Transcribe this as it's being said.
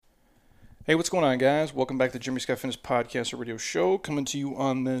Hey, what's going on, guys? Welcome back to the Jeremy Scott Fitness Podcast or Radio Show, coming to you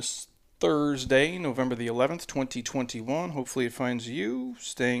on this Thursday, November the 11th, 2021. Hopefully, it finds you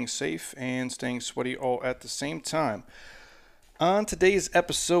staying safe and staying sweaty all at the same time. On today's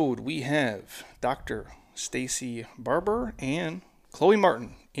episode, we have Dr. Stacy Barber and Chloe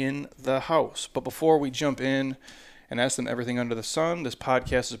Martin in the house. But before we jump in and ask them everything under the sun, this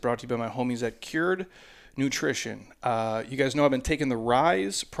podcast is brought to you by my homies at Cured Nutrition. You guys know I've been taking the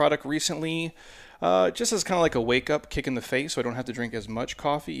Rise product recently, just as kind of like a wake up kick in the face, so I don't have to drink as much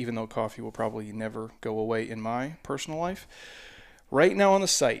coffee, even though coffee will probably never go away in my personal life. Right now on the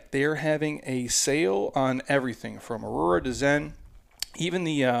site, they are having a sale on everything from Aurora to Zen, even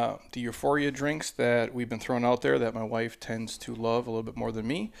the Euphoria drinks that we've been throwing out there that my wife tends to love a little bit more than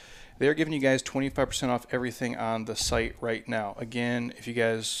me. They're giving you guys 25% off everything on the site right now. Again, if you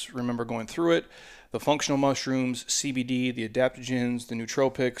guys remember going through it, the functional mushrooms, CBD, the adaptogens, the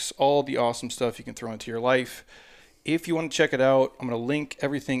nootropics, all the awesome stuff you can throw into your life. If you want to check it out, I'm going to link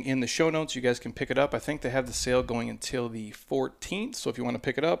everything in the show notes. You guys can pick it up. I think they have the sale going until the 14th, so if you want to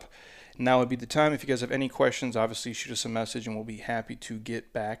pick it up, now would be the time. If you guys have any questions, obviously shoot us a message and we'll be happy to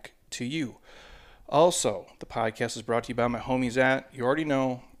get back to you. Also, the podcast is brought to you by my homies at, you already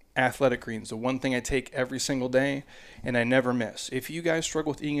know, Athletic Greens, the one thing I take every single day and I never miss. If you guys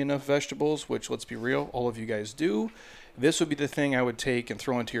struggle with eating enough vegetables, which let's be real, all of you guys do, this would be the thing I would take and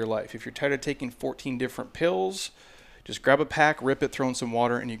throw into your life. If you're tired of taking 14 different pills, just grab a pack, rip it, throw in some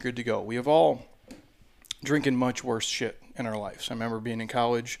water, and you're good to go. We have all drinking much worse shit in our lives. I remember being in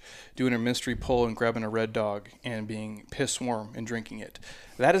college, doing a mystery pull and grabbing a Red Dog and being piss warm and drinking it.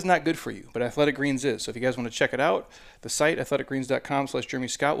 That is not good for you, but Athletic Greens is. So if you guys want to check it out, the site, athleticgreens.com/Jeremy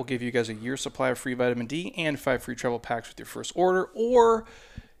Scott, will give you guys a year's supply of free vitamin D and 5 free travel packs with your first order. Or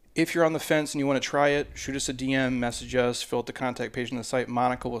if you're on the fence and you want to try it, shoot us a DM, message us, fill out the contact page on the site.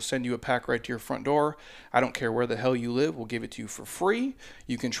 Monica will send you a pack right to your front door. I don't care where the hell you live. We'll give it to you for free.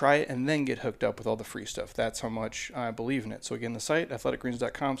 You can try it and then get hooked up with all the free stuff. That's how much I believe in it. So again, the site,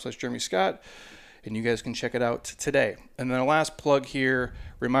 athleticgreens.com/Jeremy Scott, and you guys can check it out today. And then a last plug here,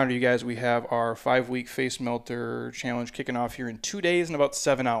 reminder you guys, we have our 5-week face melter challenge kicking off here in 2 days and about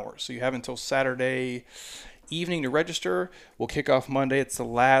 7 hours. So you have until Saturday evening to register. We'll kick off Monday. It's the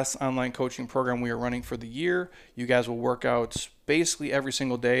last online coaching program we are running for the year. You guys will work out basically every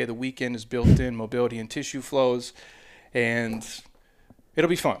single day. The weekend is built in mobility and tissue flows, and it'll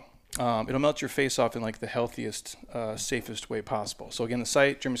be fun. It'll melt your face off in like the healthiest, safest way possible. So again, the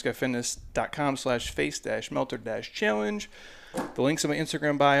site, jeremyscottfitness.com/face-melter-challenge. The link's in my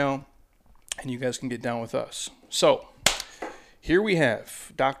Instagram bio, and you guys can get down with us. So here we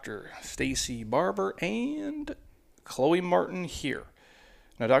have Dr. Stacy Barber and Chloe Martin here.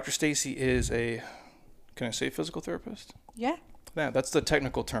 Now, Dr. Stacy is can I say physical therapist? Yeah. Yeah, that's the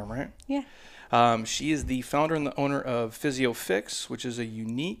technical term, right? Yeah. She is the founder and the owner of PhysioFix, which is a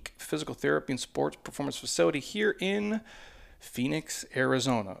unique physical therapy and sports performance facility here in Phoenix,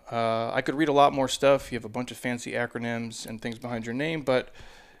 Arizona. I could read a lot more stuff. You have a bunch of fancy acronyms and things behind your name, but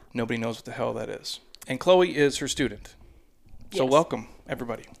nobody knows what the hell that is. And Chloe is her student. So Yes. welcome,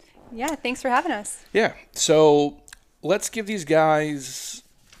 everybody. Yeah. Thanks for having us. Yeah, so let's give these guys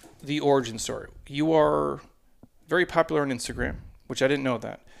the origin story. You are very popular on Instagram, which I didn't know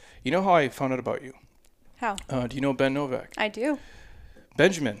that. You know how I found out about you? How? Do you know Ben Novak? I do.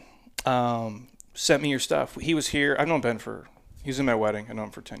 Benjamin sent me your stuff. He was here. I've known Ben he was in my wedding. I know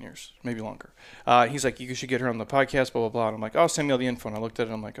him for 10 years, maybe longer. He's like, you should get her on the podcast, blah, blah, blah. And I'm like, oh, send me all the info. And I looked at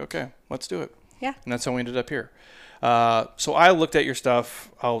it. I'm like, okay, let's do it. Yeah. And that's how we ended up here. So I looked at your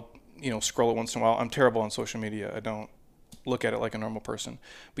stuff. I'll, scroll it once in a while. I'm terrible on social media. I don't look at it like a normal person.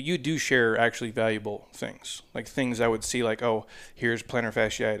 But you do share actually valuable things. Like things I would see like, oh, here's plantar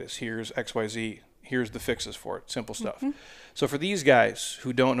fasciitis. Here's XYZ. Here's the fixes for it. Simple stuff. Mm-hmm. So for these guys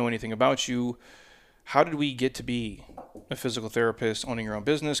who don't know anything about you, how did we get to be a physical therapist, owning your own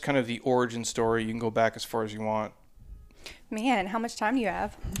business? Kind of the origin story. You can go back as far as you want. Man, how much time do you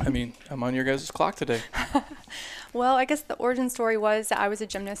have? I mean, I'm on your guys' clock today. Well, I guess the origin story was that I was a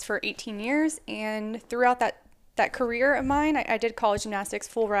gymnast for 18 years, and throughout that career of mine, I did college gymnastics,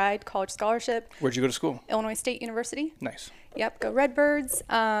 full ride, college scholarship, Where'd you go to school? Illinois State University. Nice. Yep, go Redbirds.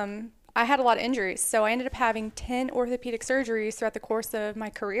 I had a lot of injuries, so I ended up having 10 orthopedic surgeries throughout the course of my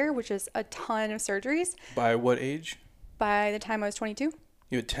career, which is a ton of surgeries. By what age? By the time I was 22,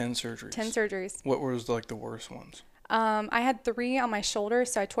 You had 10 surgeries. 10 surgeries. What was like the worst ones? I had 3 on my shoulder,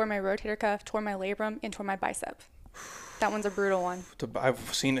 so I tore my rotator cuff, tore my labrum, and tore my bicep. That one's a brutal one.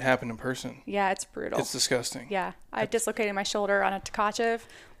 I've seen it happen in person. Yeah, it's brutal. It's disgusting. Yeah, I dislocated my shoulder on a Tkachev,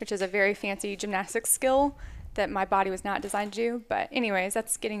 which is a very fancy gymnastics skill, that my body was not designed to do. But anyways,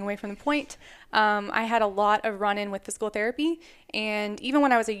 that's getting away from the point. I had a lot of run-in with physical therapy, and even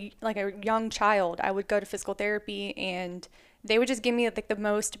when I was a young child, I would go to physical therapy, and they would just give me like the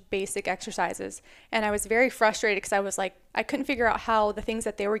most basic exercises. And I was very frustrated because I was like, I couldn't figure out how the things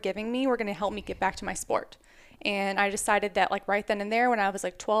that they were giving me were going to help me get back to my sport. And I decided that like right then and there, when I was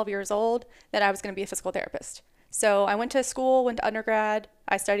like 12 years old, that I was going to be a physical therapist. So I went to school, went to undergrad,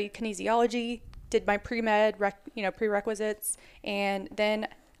 I studied kinesiology, did my pre-med, prerequisites, and then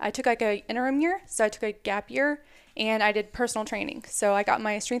I took like a interim year. So I took a gap year and I did personal training. So I got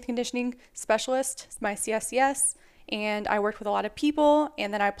my strength conditioning specialist, my CSCS, and I worked with a lot of people,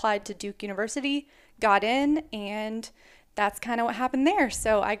 and then I applied to Duke University, got in, and that's kind of what happened there.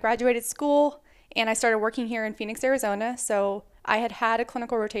 So I graduated school and I started working here in Phoenix, Arizona. So I had a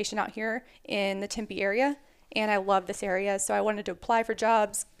clinical rotation out here in the Tempe area, and I love this area. So I wanted to apply for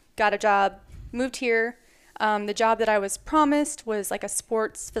jobs, got a job, moved here. The job that I was promised was like a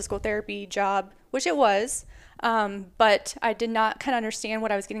sports physical therapy job, which it was. But I did not kind of understand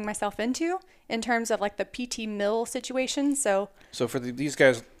what I was getting myself into in terms of like the PT mill situation. So for these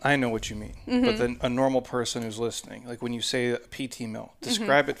guys, I know what you mean, but then a normal person who's listening, like when you say a PT mill,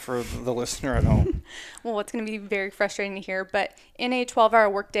 describe it for the listener at home. Well, it's going to be very frustrating to hear, but in a 12-hour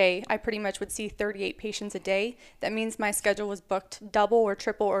workday, I pretty much would see 38 patients a day. That means my schedule was booked double or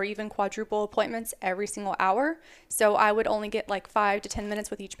triple or even quadruple appointments every single hour. So I would only get like 5 to 10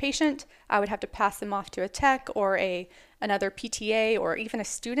 minutes with each patient. I would have to pass them off to a tech or another PTA or even a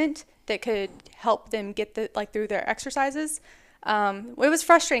student that could help them get through their exercises. It was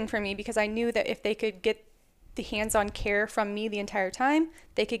frustrating for me because I knew that if they could get the hands-on care from me the entire time,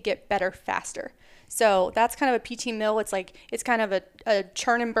 they could get better faster. So that's kind of a PT mill. It's kind of a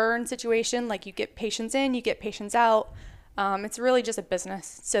churn and burn situation. Like you get patients in, you get patients out. It's really just a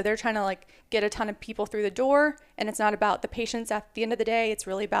business. So they're trying to like get a ton of people through the door, and it's not about the patients at the end of the day. It's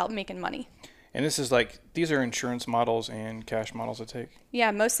really about making money. And this is like, these are insurance models and cash models to take?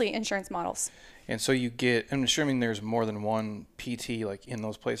 Yeah, mostly insurance models. And so I'm assuming there's more than one PT like in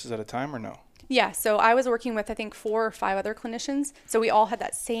those places at a time, or no? Yeah, so I was working with I think 4 or 5 other clinicians. So we all had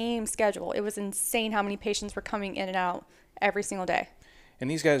that same schedule. It was insane how many patients were coming in and out every single day. And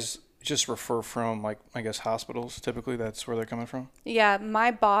these guys just refer from like, I guess, hospitals typically? That's where they're coming from? Yeah,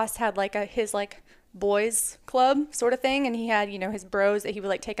 my boss had like his boys club sort of thing, and he had his bros that he would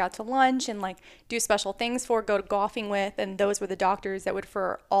like take out to lunch and like do special things for, go to golfing with, and those were the doctors that would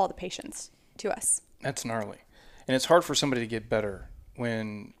refer all the patients to us. That's gnarly. And it's hard for somebody to get better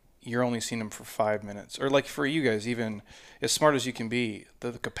when you're only seeing them for 5 minutes, or like for you guys, even as smart as you can be,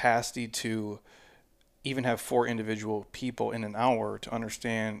 the capacity to even have 4 individual people in an hour to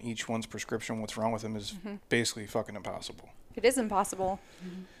understand each one's prescription, what's wrong with them, is basically fucking impossible. It is impossible.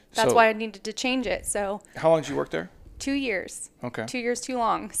 That's why I needed to change it. So how long did you work there? 2 years. Okay. 2 years too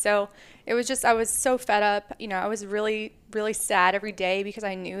long. So it was just, I was so fed up. I was really, really sad every day because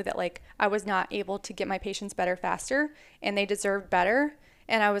I knew that like I was not able to get my patients better faster, and they deserved better.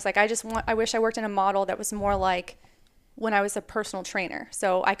 And I was like, I wish I worked in a model that was more like when I was a personal trainer.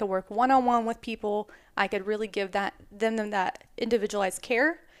 So I could work one-on-one with people. I could really give them that individualized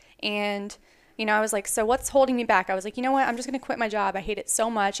care. And I was like, so what's holding me back? I was like, you know what? I'm just going to quit my job. I hate it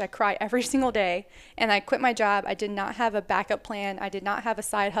so much. I cry every single day. And I quit my job. I did not have a backup plan. I did not have a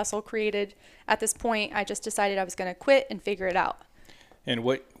side hustle created at this point. I just decided I was going to quit and figure it out. And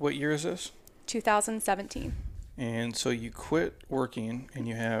what year is this? 2017. And so you quit working and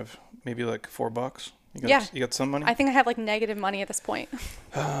you have maybe like $4? You got some money? I think I have like negative money at this point.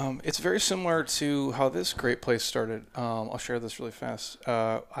 It's very similar to how this great place started. I'll share this really fast.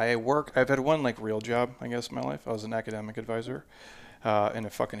 I've had one like real job, I guess, in my life. I was an academic advisor, and I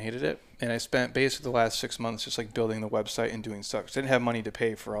fucking hated it. And I spent basically the last 6 months just like building the website and doing stuff. 'Cause I didn't have money to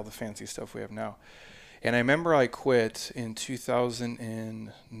pay for all the fancy stuff we have now. And I remember I quit in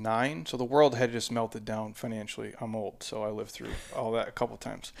 2009. So the world had just melted down financially. I'm old, so I lived through all that a couple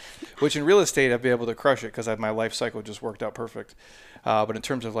times. Which in real estate, I'd be able to crush it because my life cycle just worked out perfect. But in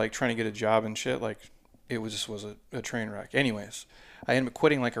terms of like trying to get a job and shit, like it was a train wreck. Anyways, I ended up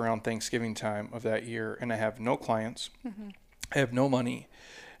quitting like around Thanksgiving time of that year, and I have no clients. I have no money,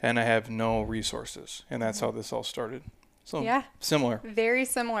 and I have no resources. And that's how this all started. So yeah, similar. Very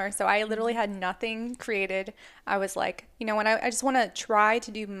similar. So I literally had nothing created. I was like, when I just want to try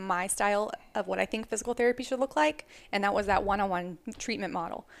to do my style of what I think physical therapy should look like. And that was that one-on-one treatment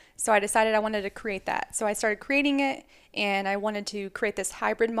model. So I decided I wanted to create that. So I started creating it, and I wanted to create this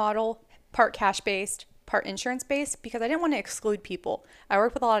hybrid model, part cash-based, part insurance based because I didn't want to exclude people. I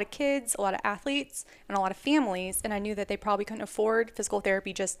worked with a lot of kids, a lot of athletes, and a lot of families, and I knew that they probably couldn't afford physical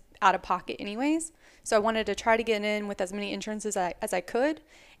therapy just out of pocket anyways. So I wanted to try to get in with as many insurances as I could,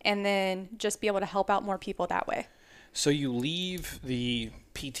 and then just be able to help out more people that way. So you leave the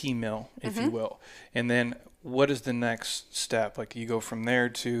PT mill, if you will, and then what is the next step? Like you go from there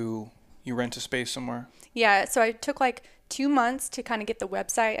to you rent a space somewhere? Yeah, so I took like 2 months to kind of get the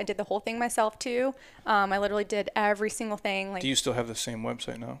website. I did the whole thing myself too. I literally did every single thing. Like, Do you still have the same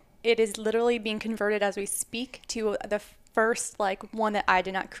website now? it is literally being converted as we speak to the first like one that I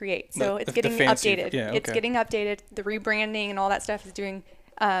did not create. So it's getting fancy, updated. yeah, It's okay. getting updated. The rebranding and all that stuff is going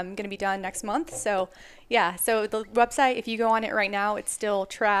to be done next month. So yeah, so the website, if you go on it right now, it's still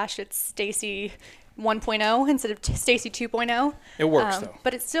trash. It's Stacy 1.0 instead of Stacy 2.0. It works though.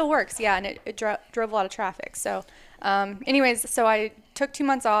 But it still works, yeah, and it drove a lot of traffic. So anyways, so I took 2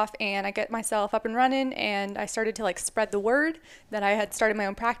 months off and I got myself up and running, and I started to like spread the word that I had started my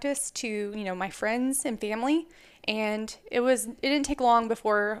own practice to, you know, my friends and family. And it didn't take long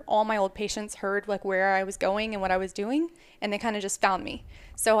before all my old patients heard like where I was going and what I was doing, and they kind of just found me.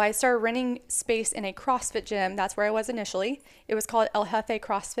 So I started renting space in a CrossFit gym. That's where I was initially. It was called El Jefe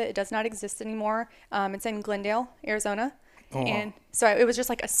CrossFit. It does not exist anymore. It's in Glendale, Arizona. Oh, wow. And so it was just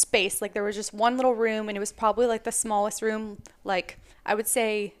like a space. Like there was just one little room, and it was probably like the smallest room. Like I would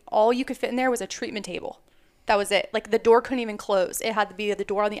say all you could fit in there was a treatment table. That was it. Like the door couldn't even close. It had to be the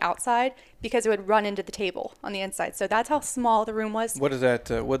door on the outside because it would run into the table on the inside. So that's how small the room was. What'd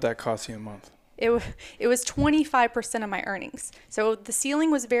that cost you a month? It was 25% of my earnings. So the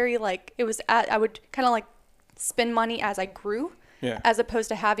ceiling was very like, I would kind of like spend money as I grew, Yeah. as opposed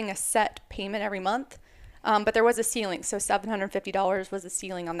to having a set payment every month. But there was a ceiling. So $750 was the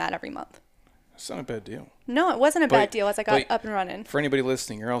ceiling on that every month. It's not a bad deal. No, it wasn't a But- bad deal as I got but- up and running. For anybody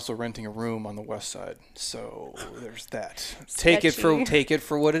listening, you're also renting a room on the west side, so there's that. Take it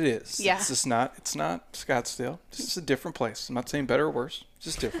for what it is. Yeah. It's not Scottsdale. It's just a different place. I'm not saying better or worse. It's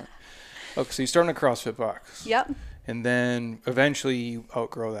just different. Okay, so you start in a CrossFit box. Yep. And then eventually you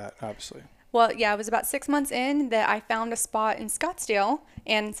outgrow that, obviously. Well, yeah, it was about 6 months in that I found a spot in Scottsdale.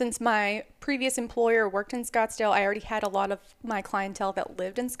 And since my previous employer worked in Scottsdale, I already had a lot of my clientele that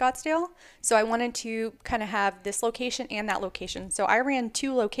lived in Scottsdale. So I wanted to kind of have this location and that location. So I ran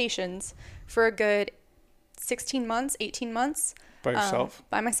 2 locations for a good 16 months, 18 months. By yourself?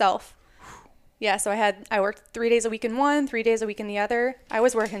 By myself. Yeah, so I worked 3 days a week in one, 3 days a week in the other. I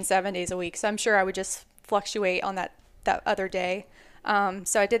was working 7 days a week, so I'm sure I would just fluctuate on that other day.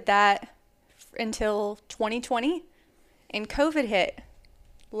 So I did that until 2020, and COVID hit.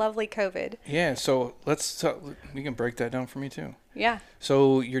 Lovely COVID. Yeah, so we can break that down for me too. Yeah.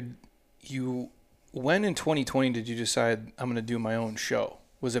 So when in 2020 did you decide I'm going to do my own show?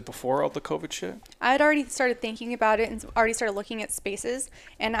 Was it before all the COVID shit? I had already started thinking about it and already started looking at spaces.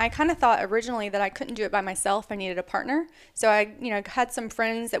 And I kind of thought originally that I couldn't do it by myself. I needed a partner. So I, had some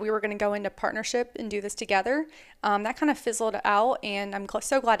friends that we were going to go into partnership and do this together. That kind of fizzled out, and I'm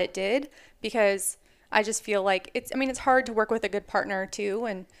so glad it did, because I just feel like it's hard to work with a good partner too.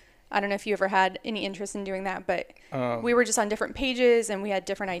 And I don't know if you ever had any interest in doing that, but we were just on different pages and we had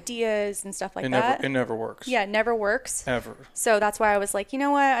different ideas and stuff like that. It never works. Yeah, it never works. Ever. So that's why I was like, you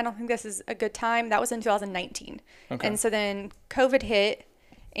know what? I don't think this is a good time. That was in 2019. Okay. And so then COVID hit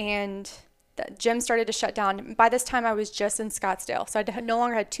and the gym started to shut down. By this time, I was just in Scottsdale. So I no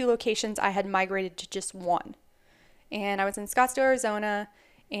longer had 2 locations. I had migrated to just one. And I was in Scottsdale, Arizona,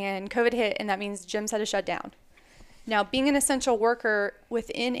 and COVID hit, and that means gyms had to shut down. Now, being an essential worker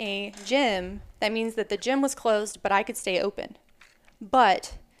within a gym, that means that the gym was closed, but I could stay open.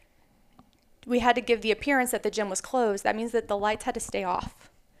 But we had to give the appearance that the gym was closed. That means that the lights had to stay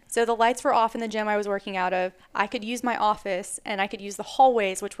off. So the lights were off in the gym I was working out of. I could use my office, and I could use the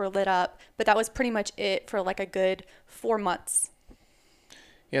hallways, which were lit up, but that was pretty much it for like a good 4 months.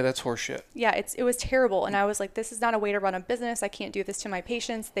 Yeah, that's horseshit. Yeah, it was terrible. And I was like, this is not a way to run a business. I can't do this to my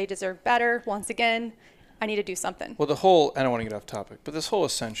patients. They deserve better. Once again, I need to do something. Well, I don't want to get off topic, but this whole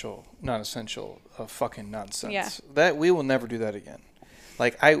essential, not essential, fucking nonsense. Yeah. That we will never do that again.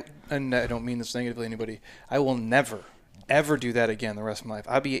 Like and I don't mean this negatively to anybody. I will never, ever do that again the rest of my life.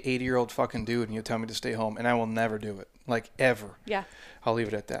 I'll be an 80-year-old fucking dude and you'll tell me to stay home, and I will never do it. Like, ever. Yeah. I'll leave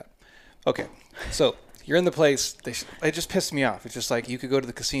it at that. Okay. So you're in the place. It just pissed me off. It's just like you could go to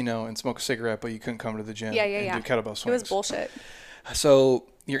the casino and smoke a cigarette, but you couldn't come to the gym and do kettlebell swings. It was bullshit. So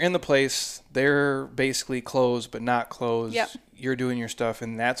you're in the place. They're basically closed, but not closed. Yep. You're doing your stuff,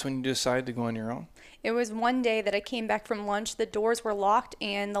 and that's when you decide to go on your own. It was one day that I came back from lunch. The doors were locked,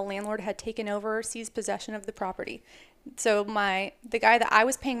 and the landlord had taken over, seized possession of the property. So the guy that I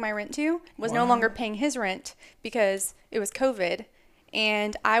was paying my rent to was no longer paying his rent because it was COVID,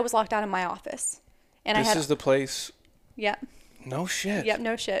 and I was locked out of my office. And This is the place. Yep. No shit. Yep,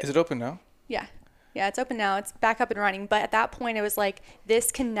 no shit. Is it open now? Yeah. Yeah, it's open now. It's back up and running. But at that point, it was like,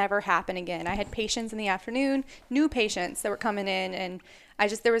 this can never happen again. I had patients in the afternoon, new patients that were coming in, and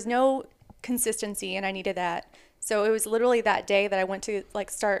there was no consistency, and I needed that. So it was literally that day that I went to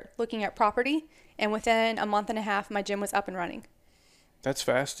like start looking at property, and within a month and a half, my gym was up and running. That's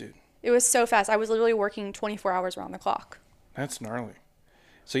fast, dude. It was so fast. I was literally working 24 hours around the clock. That's gnarly.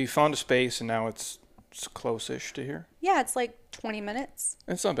 So you found a space, and now it's close-ish to here? Yeah, it's like 20 minutes.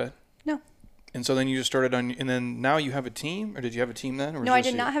 It's not bad. No. And so then you just started on, and then now you have a team, or did you have a team then? Or was No, it I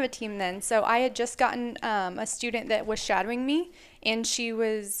just did not have a team then. So I had just gotten a student that was shadowing me, and she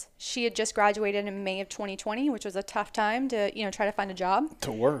had just graduated in May of 2020, which was a tough time to, try to find a job.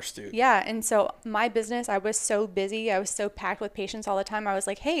 The worst, dude. Yeah, and so my business, I was so busy. I was so packed with patients all the time. I was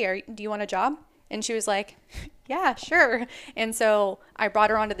like, hey, do you want a job? And she was like, yeah, sure. And so I brought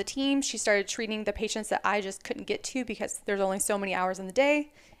her onto the team. She started treating the patients that I just couldn't get to because there's only so many hours in the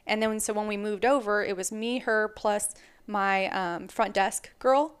day. And then when we moved over, it was me, her, plus my front desk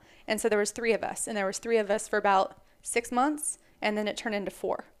girl. And so there was 3 of us. And there was 3 of us for about 6 months. And then it turned into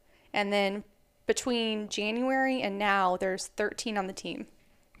 4. And then between January and now, there's 13 on the team.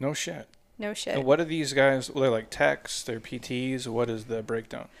 No shit. No shit. And what are these guys? Well, they're like techs, they're PTs. What is the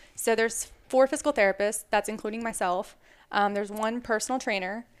breakdown? So there's 4 physical therapists. That's including myself. There's 1 personal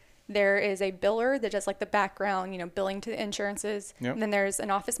trainer. There is a biller that does like the background, billing to the insurances. Yep. And then there's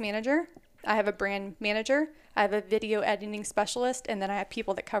an office manager. I have a brand manager. I have a video editing specialist. And then I have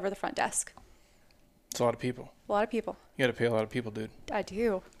people that cover the front desk. It's a lot of people. A lot of people. You got to pay a lot of people, dude. I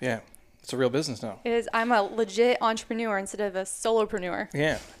do. Yeah. It's a real business now. It is. I'm a legit entrepreneur instead of a solopreneur.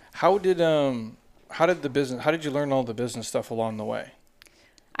 Yeah. How did you learn all the business stuff along the way?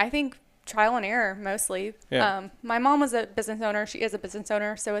 I think trial and error mostly. Yeah. My mom was a business owner. She is a business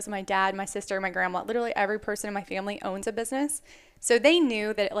owner. So is my dad, my sister, my grandma. Literally every person in my family owns a business. So they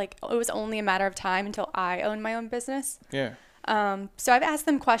knew that it was only a matter of time until I owned my own business. Yeah. So I've asked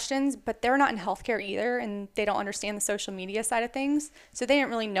them questions, but they're not in healthcare either, and they don't understand the social media side of things. So they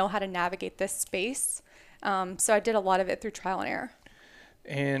didn't really know how to navigate this space. So I did a lot of it through trial and error.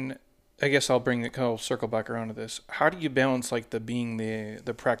 And I guess I'll circle back around to this. How do you balance like being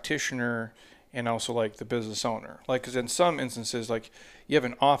the practitioner and also like the business owner? Like, because in some instances, like you have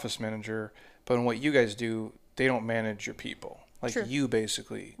an office manager, but in what you guys do, they don't manage your people. Like True. You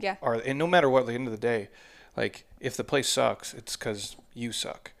basically Yeah. are, and no matter what, at the end of the day, like if the place sucks, it's because you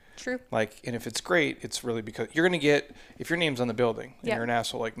suck. True. Like, and if it's great, it's really because you're going to get, if your name's on the building and Yeah. you're an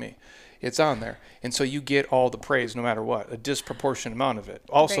asshole like me, it's on there. And so you get all the praise no matter what, a disproportionate amount of it.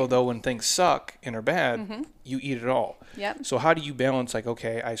 Also, Right. though, when things suck and are bad, you eat it all. Yep. So how do you balance like,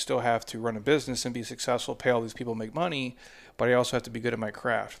 okay, I still have to run a business and be successful, pay all these people, make money, but I also have to be good at my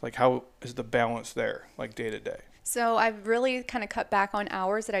craft. Like, how is the balance there, like day to day? So I've really kind of cut back on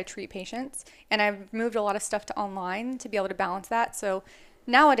hours that I treat patients, and I've moved a lot of stuff to online to be able to balance that. So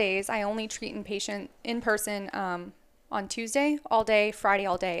nowadays, I only treat in person on Tuesday all day, Friday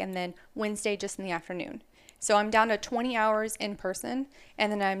all day, and then Wednesday just in the afternoon. So I'm down to 20 hours in person,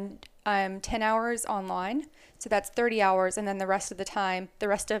 and then I'm 10 hours online. So that's 30 hours, and then the rest of the time,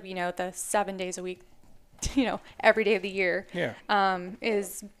 the 7 days a week, every day of the year,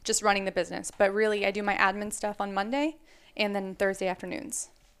 is just running the business. But really, I do my admin stuff on Monday and then Thursday afternoons.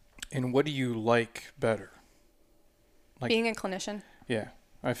 And what do you like better? Like, being a clinician. Yeah,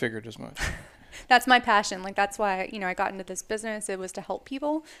 I figured as much. That's my passion. Like, that's why, I got into this business. It was to help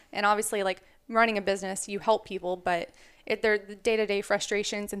people. And obviously, like, running a business, you help people, but there are the day-to-day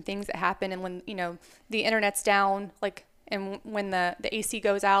frustrations and things that happen. And when, the internet's down, like, and when the AC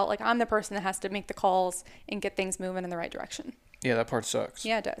goes out, like, I'm the person that has to make the calls and get things moving in the right direction. Yeah, that part sucks.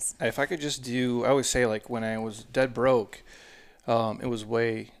 Yeah, it does. If I could just I always say, like, when I was dead broke, it was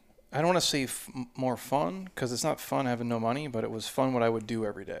way, I don't want to say more fun, because it's not fun having no money, but it was fun what I would do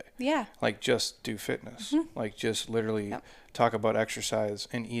every day. Yeah. Like, just do fitness. Like, just literally talk about exercise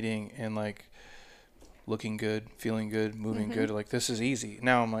and eating and, like, looking good, feeling good, moving good. Like, this is easy.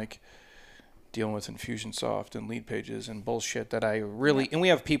 Now I'm, like, dealing with Infusionsoft and lead pages and bullshit that I really, and we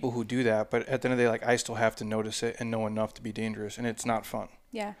have people who do that, but at the end of the day, like, I still have to notice it and know enough to be dangerous, and it's not fun.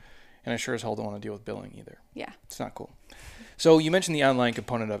 Yeah. And I sure as hell don't want to deal with billing either. Yeah. It's not cool. So you mentioned the online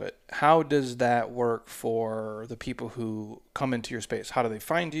component of it. How does that work for the people who come into your space? How do they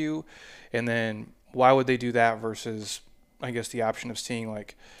find you? And then why would they do that versus, I guess, the option of seeing,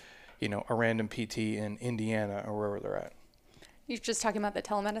 like, a random PT in Indiana or wherever they're at? You're just talking about the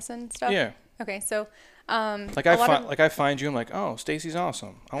telemedicine stuff? Yeah. Okay, so Like a lot of I find you, I'm like, oh, Stacy's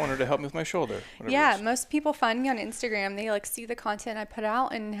awesome. I want her to help me with my shoulder. Whatever yeah, it is. most people find me on Instagram. They like see the content I put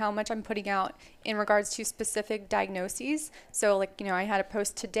out and how much I'm putting out in regards to specific diagnoses. So like, I had a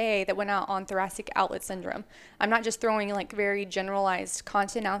post today that went out on thoracic outlet syndrome. I'm not just throwing like very generalized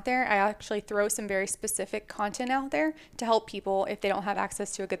content out there. I actually throw some very specific content out there to help people if they don't have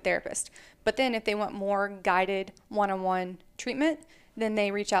access to a good therapist. But then if they want more guided one-on-one treatment, then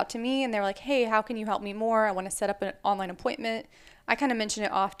they reach out to me and they're like, hey, how can you help me more? I want to set up an online appointment. I kind of mention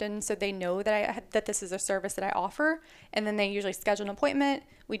it often so they know that this is a service that I offer, and then they usually schedule an appointment.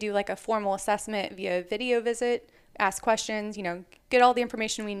 We do like a formal assessment via video visit, ask questions, get all the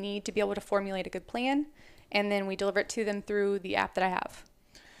information we need to be able to formulate a good plan, and then we deliver it to them through the app that I have.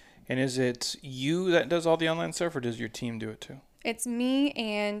 And is it you that does all the online stuff, or does your team do it too? It's me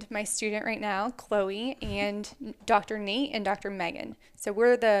and my student right now, Chloe, and Dr. Nate and Dr. Megan. So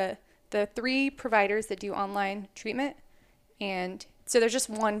we're the three providers that do online treatment. And so there's just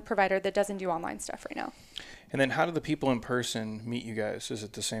one provider that doesn't do online stuff right now. And then how do the people in person meet you guys? Is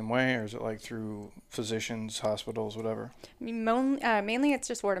it the same way, or is it like through physicians, hospitals, whatever? I mean, mainly it's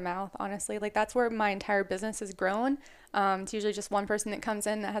just word of mouth, honestly. Like that's where my entire business has grown. It's usually just one person that comes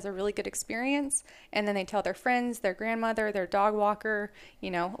in that has a really good experience, and then they tell their friends, their grandmother, their dog walker,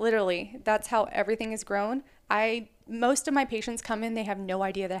 literally that's how everything has grown. Most of my patients come in, they have no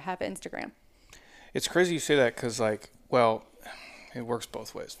idea that I have Instagram. It's crazy you say that because, it works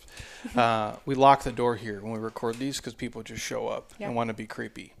both ways. We lock the door here when we record these because people just show up and want to be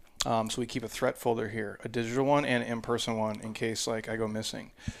creepy. So we keep a threat folder here, a digital one and an in-person one in case I go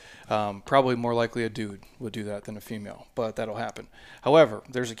missing. Probably more likely a dude would do that than a female, but that'll happen. However,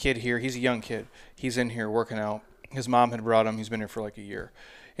 there's a kid here. He's a young kid. He's in here working out. His mom had brought him. He's been here for like a year.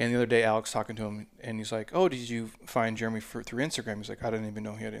 And the other day, Alex talking to him, and he's like, oh, did you find Jeremy through Instagram? He's like, I didn't even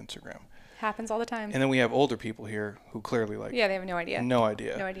know he had Instagram. Happens all the time. And then we have older people here who clearly yeah, they have no idea. No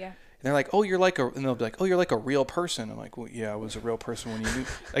idea. No idea. And they're like, oh, and they'll be like, oh, you're like a real person. I'm like, well, yeah, I was a real person when you knew.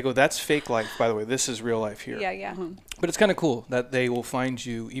 I go, that's fake life, by the way. This is real life here. Yeah, yeah. Mm-hmm. But it's kind of cool that they will find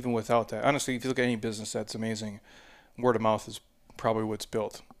you even without that. Honestly, if you look at any business, that's amazing. Word of mouth is probably what's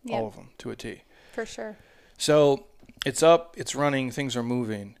built, all of them, to a T. For sure. So it's up, it's running, things are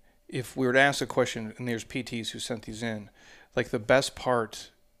moving. If we were to ask a question, and there's PTs who sent these in, like the best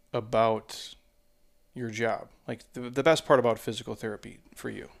part about your job, like the best part about physical therapy for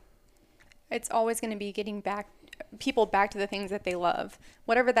you? It's always going to be getting people back to the things that they love,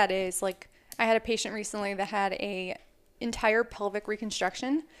 whatever that is. Like I had a patient recently that had a entire pelvic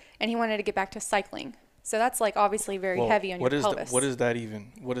reconstruction, and he wanted to get back to cycling. So that's like obviously very heavy on your pelvis. What does that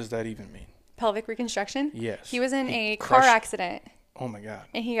even mean? Pelvic reconstruction? Yes. He was in a car accident. Oh my God.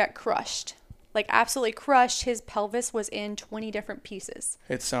 And he got crushed. Like absolutely crushed. His pelvis was in 20 different pieces.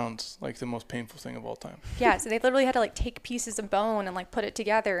 It sounds like the most painful thing of all time. Yeah, so they literally had to like take pieces of bone and like put it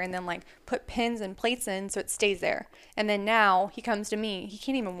together and then like put pins and plates in so it stays there. And then now he comes to me. He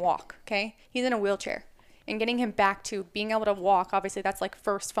can't even walk, okay? He's in a wheelchair. And getting him back to being able to walk, obviously that's like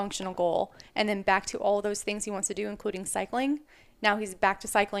first functional goal. And then back to all those things he wants to do, including cycling. Now he's back to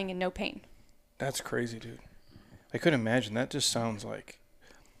cycling in no pain. That's crazy, dude. I couldn't imagine. That just sounds like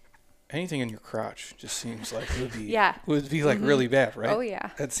anything in your crotch just seems like would be like really bad, right? Oh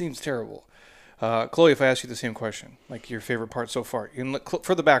yeah. That seems terrible. Chloe, if I ask you the same question, like your favorite part so far,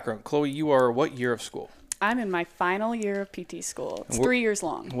 for the background, Chloe, you are what year of school? I'm in my final year of PT school. It's 3 years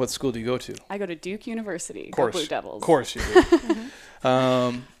long. What school do you go to? I go to Duke University. Of course. Go Blue Devils. Of course you do.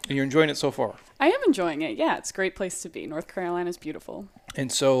 And you're enjoying it so far? I am enjoying it. Yeah, it's a great place to be. North Carolina is beautiful.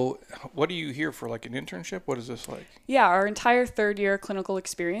 And so what are you here for, like an internship? What is this like? Yeah, our entire third year clinical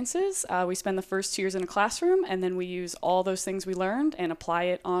experiences. We spend the first 2 years in a classroom, and then we use all those things we learned and apply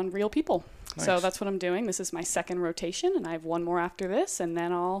it on real people. Nice. So that's what I'm doing. This is my second rotation, and I have one more after this, and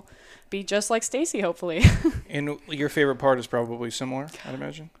then I'll be just like Stacy, hopefully. And your favorite part is probably similar, I'd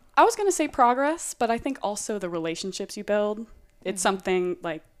imagine? I was going to say progress, but I think also the relationships you build. It's something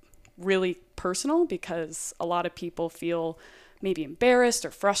like really personal because a lot of people feel maybe embarrassed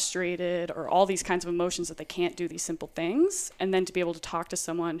or frustrated or all these kinds of emotions that they can't do these simple things. And then to be able to talk to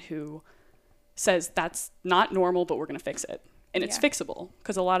someone who says that's not normal, but we're going to fix it. And it's fixable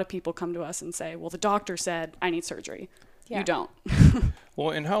because a lot of people come to us and say, well, the doctor said I need surgery. Yeah. You don't. Well,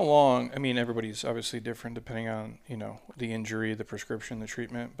 and how long, I mean, everybody's obviously different depending on, the injury, the prescription, the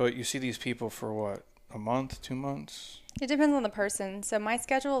treatment, but you see these people for what, a month, 2 months? It depends on the person. So my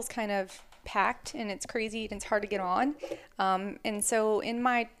schedule is kind of packed and it's crazy and it's hard to get on. And so in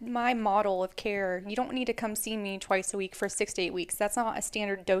my model of care, you don't need to come see me twice a week for 6 to 8 weeks. That's not a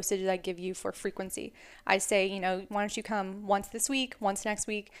standard dosage that I give you for frequency. I say, you know, why don't you come once this week, once next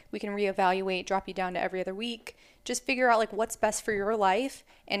week? We can reevaluate, drop you down to every other week. Just figure out like what's best for your life.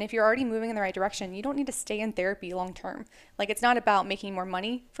 And if you're already moving in the right direction, you don't need to stay in therapy long term. Like, it's not about making more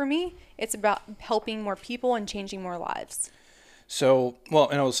money for me. It's about helping more people and changing more lives. So, well,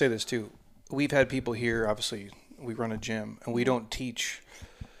 and I will say this too. We've had people here, obviously, we run a gym, and we don't do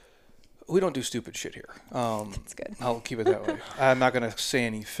stupid shit here. That's good. I'll keep it that way. I'm not going to say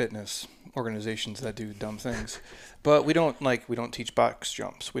any fitness organizations that do dumb things, but we don't teach box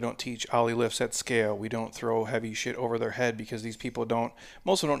jumps. We don't teach ollie lifts at scale. We don't throw heavy shit over their head because these people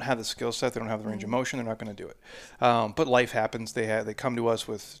most of them don't have the skill set. They don't have the range of motion. They're not going to do it. But life happens. They come to us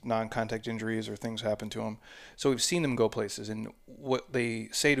with non-contact injuries or things happen to them. So we've seen them go places, and what they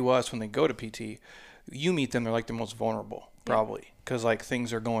say to us when they go to PT, you meet them, they're like the most vulnerable, probably, because like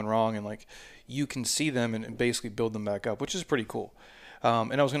things are going wrong, and like you can see them and basically build them back up, which is pretty cool.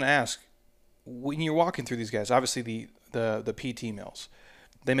 And I was going to ask, when you're walking through these guys, obviously the PT mills,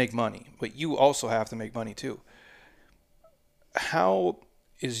 they make money, but you also have to make money too. How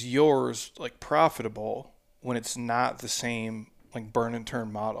is yours like profitable when it's not the same like burn and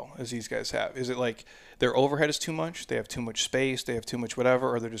turn model as these guys have? Is it like their overhead is too much, they have too much space, they have too much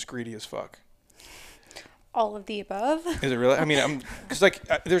whatever, or they're just greedy as fuck? All of the above. Is it really? I mean, because like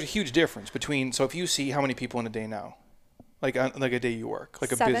there's a huge difference between, so if you see how many people in a day now, like on like a day you work,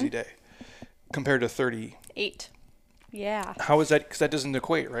 like 7. a busy day, compared to 38. Yeah. How is that? Because that doesn't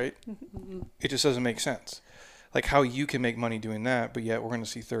equate, right? Mm-hmm. It just doesn't make sense. Like how you can make money doing that, but yet we're going to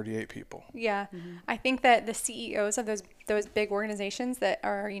see 38 people. Yeah. Mm-hmm. I think that the CEOs of those big organizations that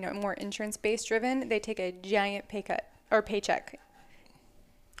are, you know, more insurance-based driven, they take a giant pay cut or paycheck.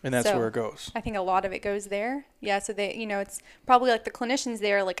 And that's so where it goes. I think a lot of it goes there. Yeah. So they, you know, it's probably like the clinicians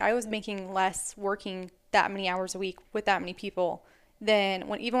there, like I was making less working that many hours a week with that many people than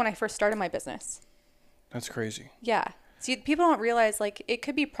even when I first started my business. That's crazy. Yeah. See, people don't realize like it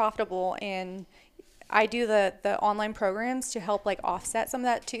could be profitable, and I do the online programs to help like offset some of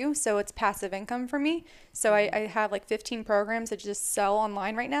that too. So it's passive income for me. So I have like 15 programs that just sell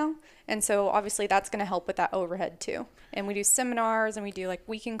online right now. And so obviously that's going to help with that overhead too. And we do seminars and we do like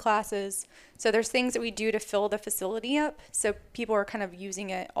weekend classes. So there's things that we do to fill the facility up. So people are kind of using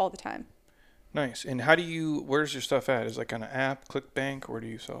it all the time. Nice. And where's your stuff at? Is it like on an app, ClickBank, or do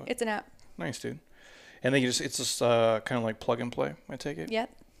you sell it? It's an app. Nice, dude. And then it's just kind of like plug and play, I take it? Yep.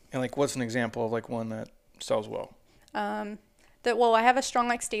 And like, what's an example of like one that sells well? I have a Strong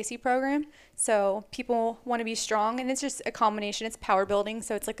Like Stacy program. So people want to be strong, and it's just a combination. It's power building.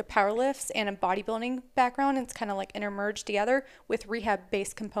 So it's like a power lifts and a bodybuilding background. And it's kind of like intermerged together with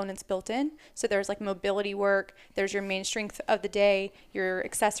rehab-based components built in. So there's like mobility work. There's your main strength of the day, your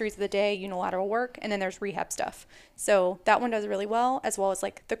accessories of the day, unilateral work, and then there's rehab stuff. So that one does really well as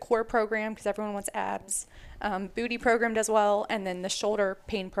like the core program, because everyone wants abs. Booty program does well. And then the shoulder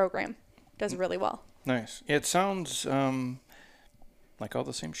pain program does really well. Nice. It sounds like all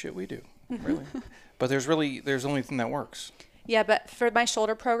the same shit we do, really. But there's only thing that works. Yeah, but for my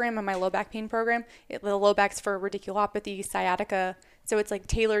shoulder program and my low back pain program, the low back's for radiculopathy, sciatica. So it's like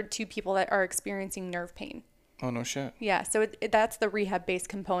tailored to people that are experiencing nerve pain. Oh, no shit. Yeah, so that's the rehab-based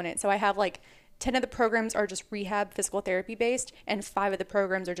component. So I have like 10 of the programs are just rehab physical therapy based, and 5 of the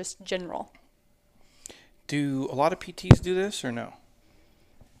programs are just general. Do a lot of PTs do this or no?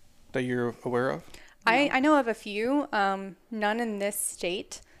 That you're aware of? I know of a few, none in this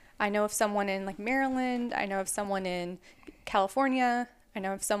state. I know of someone in like Maryland. I know of someone in California. I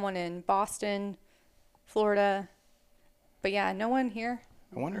know of someone in Boston, Florida. But yeah, no one here.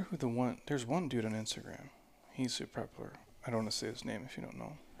 I wonder who there's one dude on Instagram. He's super popular. I don't want to say his name if you don't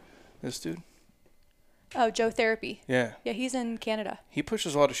know. This dude? Oh, Joe Therapy. Yeah. Yeah, he's in Canada. He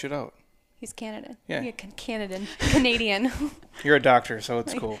pushes a lot of shit out. He's Canadian. Yeah. Canadian. You're a doctor, so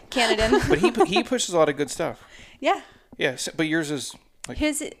it's cool. Canadian. But he pushes a lot of good stuff. Yeah. Yeah, but yours is like...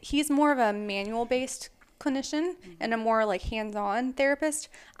 He's more of a manual-based clinician and a more like hands-on therapist.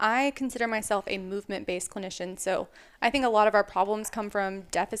 I consider myself a movement-based clinician. So I think a lot of our problems come from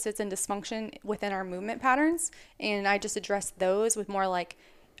deficits and dysfunction within our movement patterns. And I just address those with more like,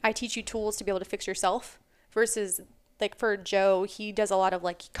 I teach you tools to be able to fix yourself versus... Like for Joe, he does a lot of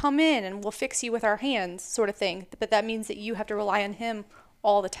like, come in and we'll fix you with our hands sort of thing. But that means that you have to rely on him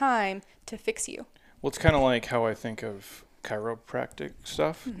all the time to fix you. Well, it's kind of like how I think of chiropractic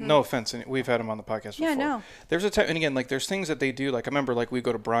stuff. No offense, and we've had them on the podcast before. Yeah, no. There's a time, and again, like there's things that they do. Like I remember, like we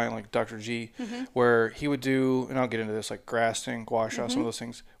go to Brian, like Dr. G, where he would do, and I'll get into this, like grafting, gua sha, some of those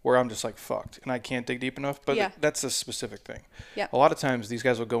things, where I'm just like fucked, and I can't dig deep enough. But Yeah. that's a specific thing. Yeah. A lot of times, these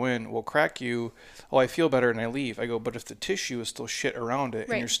guys will go in, will crack you. Oh, I feel better, and I leave. I go, but if the tissue is still shit around it, and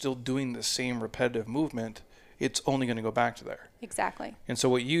Right. you're still doing the same repetitive movement, it's only going to go back to there. Exactly. And so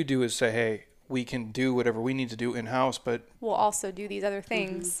what you do is say, hey, we can do whatever we need to do in-house, but We'll also do these other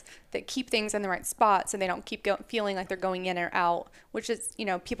things that keep things in the right spot so they don't keep feeling like they're going in or out, which is,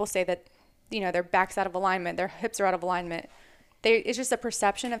 people say that, their back's out of alignment, their hips are out of alignment. It's just a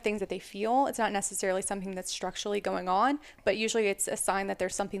perception of things that they feel. It's not necessarily something that's structurally going on, but usually it's a sign that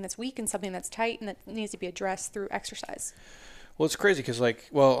there's something that's weak and something that's tight and that needs to be addressed through exercise. well, it's crazy because,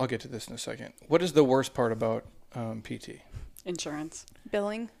 I'll get to this in a second. What is the worst part about PT? Insurance.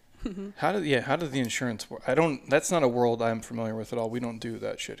 Billing. How did the insurance work? That's not a world I'm familiar with at all. We don't do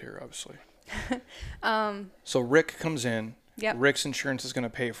that shit here, obviously. So Rick comes in. Yep. Rick's insurance is going to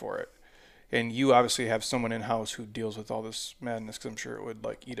pay for it. And you obviously have someone in-house who deals with all this madness because I'm sure it would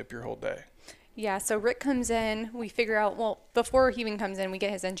eat up your whole day. Yeah, so Rick comes in, we figure out, before he even comes in, we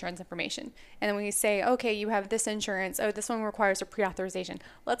get his insurance information. And then we say, okay, you have this insurance. Oh, this one requires a pre-authorization.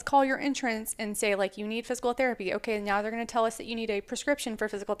 Let's call your insurance and say, you need physical therapy. Okay, now they're going to tell us that you need a prescription for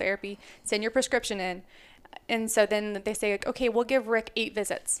physical therapy. Send your prescription in. And so then they say, okay, we'll give Rick 8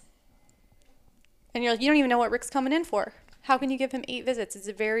 visits. And you don't even know what Rick's coming in for. How can you give him 8 visits? It's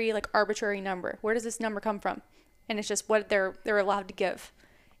a very arbitrary number. Where does this number come from? And it's just what they're allowed to give.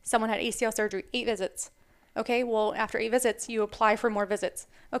 Someone had ACL surgery, 8 visits. Okay, well, after 8 visits, you apply for more visits.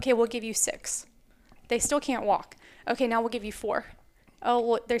 Okay, we'll give you 6. They still can't walk. Okay, now we'll give you 4. Oh,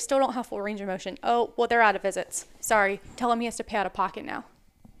 well, they still don't have full range of motion. Oh, well, they're out of visits. Sorry, tell him he has to pay out of pocket now.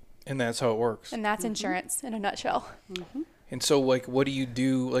 And that's how it works. And that's insurance in a nutshell. And so, what do you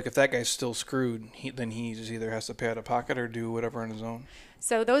do? If that guy's still screwed, then he just either has to pay out of pocket or do whatever on his own.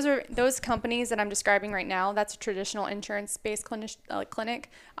 So those companies that I'm describing right now, that's a traditional insurance-based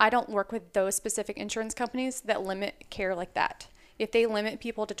clinic. I don't work with those specific insurance companies that limit care like that. If they limit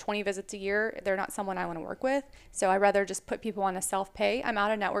people to 20 visits a year, they're not someone I want to work with. So I'd rather just put people on a self-pay. I'm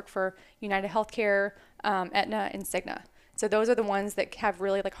out of network for United Healthcare, Aetna, and Cigna. So those are the ones that have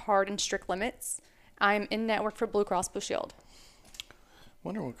really hard and strict limits. I'm in network for Blue Cross Blue Shield.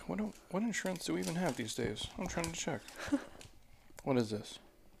 Wonder what insurance do we even have these days? I'm trying to check. What is this?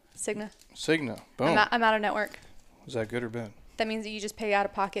 Cigna. Boom. I'm out of network. Is that good or bad? That means that you just pay out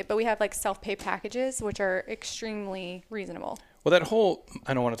of pocket, but we have self-pay packages, which are extremely reasonable. Well,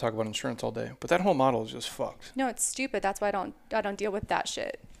 I don't want to talk about insurance all day, but that whole model is just fucked. No, it's stupid. That's why I don't deal with that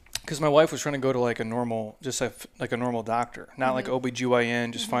shit. Because my wife was trying to go to a normal, just a normal doctor, not like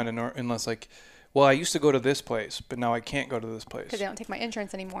OBGYN, just find unless well, I used to go to this place, but now I can't go to this place. Because they don't take my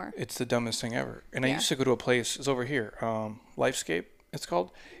insurance anymore. It's the dumbest thing ever. And I Yeah. used to go to a place, it's over here, Lifescape, it's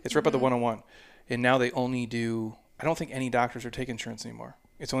called. It's right by the 101. And now they only do, I don't think any doctors are taking insurance anymore.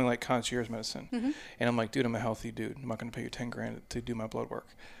 It's only concierge medicine. And I'm like, dude, I'm a healthy dude. I'm not going to pay you 10 grand to do my blood work.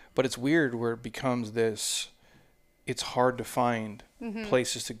 But it's weird where it becomes this, it's hard to find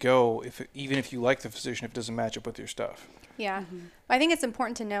places to go even if you like the physician, if it doesn't match up with your stuff. Yeah. I think it's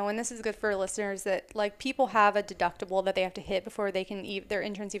important to know, and this is good for listeners, that people have a deductible that they have to hit before they can their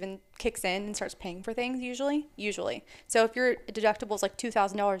insurance even kicks in and starts paying for things usually. So if your deductible is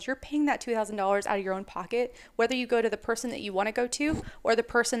 $2,000, you're paying that $2,000 out of your own pocket, whether you go to the person that you want to go to or the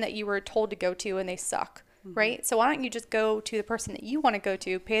person that you were told to go to and they suck, right? So why don't you just go to the person that you want to go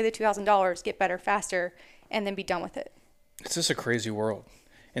to, pay the $2,000, get better faster, and then be done with it. It's just a crazy world.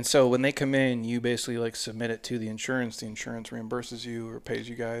 And so when they come in, you basically submit it to the insurance reimburses you or pays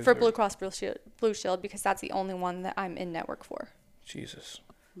you guys. For Blue Cross Blue Shield, because that's the only one that I'm in network for. Jesus.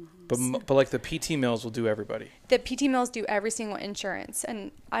 But the PT mills will do everybody. The PT mills do every single insurance.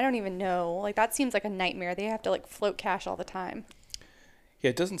 And I don't even know, that seems like a nightmare. They have to float cash all the time.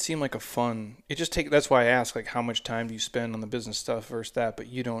 Yeah, it doesn't seem like a fun, that's why I ask, how much time do you spend on the business stuff versus that, but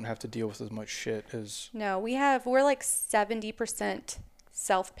you don't have to deal with as much shit as. No, we're 70%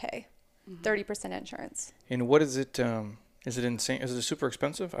 self-pay, 30% insurance. And what is it, is it insane? Is it super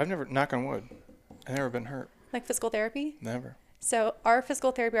expensive? I've never, knock on wood, I've never been hurt. Like physical therapy? Never. So our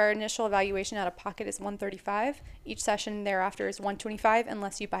physical therapy, our initial evaluation out of pocket is $135. Each session thereafter is $125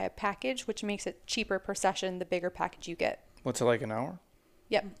 unless you buy a package, which makes it cheaper per session the bigger package you get. What's it, an hour?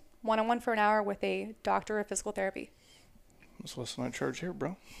 Yep. One-on-one for an hour with a doctor of physical therapy. Let's listen to charge here,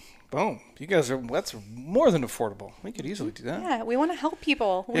 bro. Boom. You guys that's more than affordable. We could easily do that. Yeah, we want to help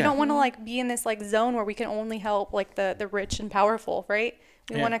people. We don't want to be in this zone where we can only help the rich and powerful, right?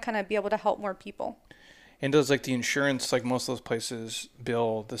 We want to kind of be able to help more people. And does like the insurance, like most of those places,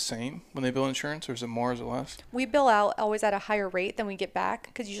 bill the same when they bill insurance, or is it more, is it less? We bill out always at a higher rate than we get back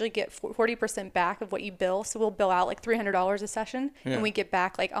because you usually get 40% back of what you bill. So we'll bill out like $300 a session Yeah. and we get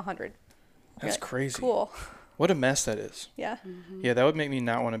back like 100. That's Like, crazy. Cool. What a mess that is. Yeah. Yeah, that would make me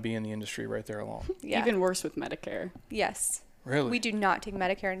not want to be in the industry right there alone. Yeah. Even worse with Medicare. Yes. Really? We do not take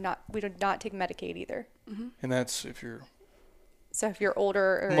Medicare and we do not take Medicaid either. And that's if you're So if you're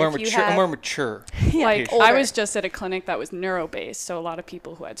older or more if you mature. have More mature. Like patient. I Older. was just at a clinic that was neuro-based, so a lot of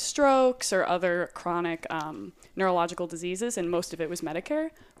people who had strokes or other chronic neurological diseases, and most of it was Medicare.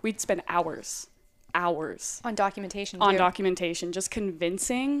 We'd spend hours on documentation on too. documentation, just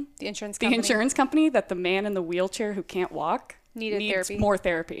convincing The insurance the company. insurance company that the man in the wheelchair who can't walk Needed needs therapy. more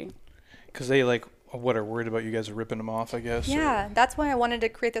therapy. Because they like what are worried about you guys ripping them off, I guess. or- Yeah, that's why I wanted to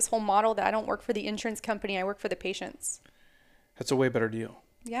create this whole model that I don't work for the insurance company, I work for the patients. That's a way better deal.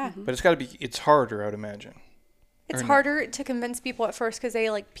 Yeah. But it's got to be. It's harder, I would imagine. It's Or no. harder to convince people at first because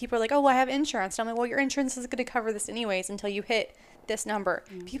people are like, oh, well, I have insurance. And I'm like, well, your insurance is going to cover this anyways until you hit this number.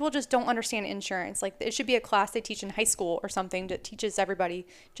 People just don't understand insurance. Like it should be a class they teach in high school or something that teaches everybody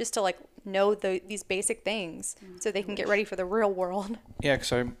just to like know these basic things so they can get ready for the real world. Yeah,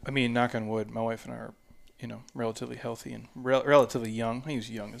 because I mean, knock on wood, my wife and I are, relatively healthy and relatively young. I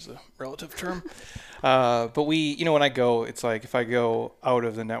use young as a relative term. But we, when I go, it's like if I go out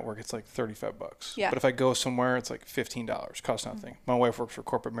of the network, it's like $35. Yeah. But if I go somewhere, it's like $15. Costs nothing. My wife works for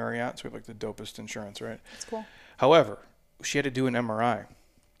corporate Marriott, so we have like the dopest insurance, right? That's cool. However, she had to do an MRI,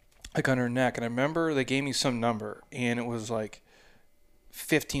 like on her neck, and I remember they gave me some number, and it was like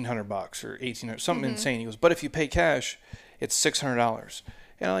 $1,500 or $1,800, something insane. He goes, but if you pay cash, it's $600.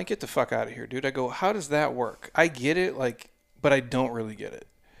 And I'm like, get the fuck out of here, dude. I go, how does that work? I get it, but I don't really get it.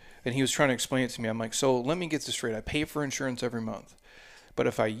 And he was trying to explain it to me. I'm like, so let me get this straight. I pay for insurance every month, but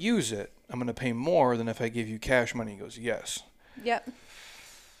if I use it, I'm going to pay more than if I give you cash money. He goes, yes. Yep.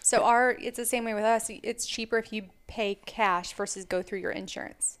 So it's the same way with us. It's cheaper if you pay cash versus go through your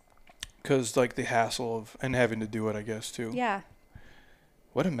insurance. Because like the hassle of and having to do it, I guess, too. Yeah.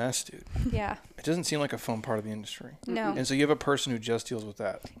 What a mess, dude. Yeah. It doesn't seem like a fun part of the industry. No. And so you have a person who just deals with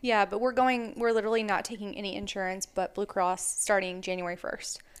that. Yeah, but we're literally not taking any insurance but Blue Cross starting January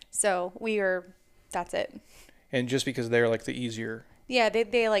 1st. So that's it. And just because they're like the easier. Yeah,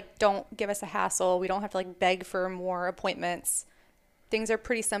 they like don't give us a hassle. We don't have to like beg for more appointments. Things are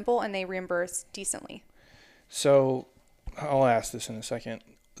pretty simple and they reimburse decently. So I'll ask this in a second.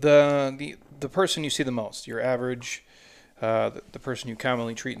 The person you see the most, your average, the person you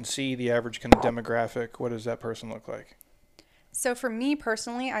commonly treat and see, the average kind of demographic, what does that person look like? So for me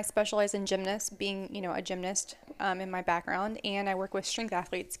personally, I specialize in gymnasts, being, a gymnast in my background, and I work with strength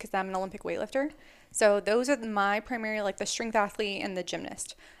athletes because I'm an Olympic weightlifter. So those are my primary, like the strength athlete and the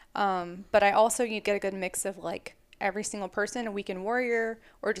gymnast. But I also you get a good mix of like every single person, a weekend warrior,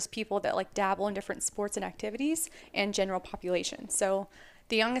 or just people that like dabble in different sports and activities and general population. So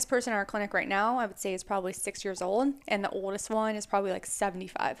the youngest person in our clinic right now, I would say is probably 6 years old, and the oldest one is probably like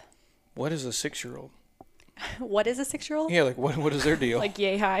 75. What is a 6-year-old? What is a 6-year-old? Yeah, like what is their deal? Like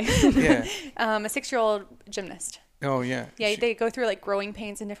yay high. Yeah. A 6-year-old gymnast. Oh, yeah. Yeah, they go through like growing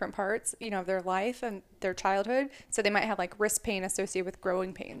pains in different parts, of their life and their childhood. So they might have like wrist pain associated with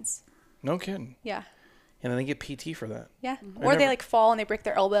growing pains. No kidding. Yeah. And then they get PT for that. Yeah. I Or they never- like fall and they break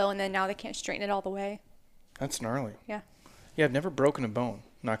their elbow and then now they can't straighten it all the way. That's gnarly. Yeah. Yeah, I've never broken a bone,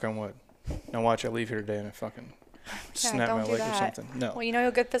 knock on wood. Now watch, I leave here today and I fucking snap don't my do leg that. or something. No. Well, you're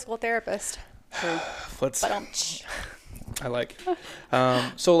a good physical therapist. Let's. But I like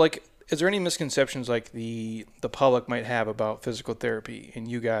it. So, like, is there any misconceptions like the public might have about physical therapy and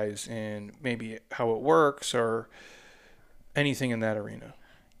you guys and maybe how it works or anything in that arena?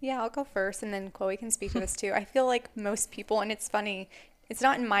 Yeah, I'll go first and then Chloe can speak to this too. I feel like most people, and it's funny, it's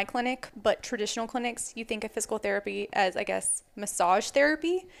not in my clinic, but traditional clinics, you think of physical therapy as, I guess, massage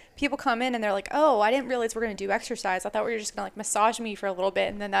therapy. People come in and they're like, oh, I didn't realize we're going to do exercise. I thought we were just going to like massage me for a little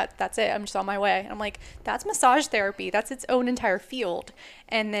bit and then that's it. I'm just on my way. And I'm like, that's massage therapy. That's its own entire field.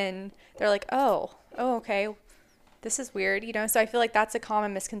 And then they're like, oh, okay. This is weird, So I feel like that's a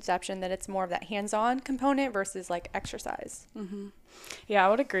common misconception that it's more of that hands-on component versus like exercise. Yeah, I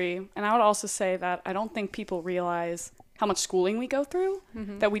would agree. And I would also say that I don't think people realize how much schooling we go through,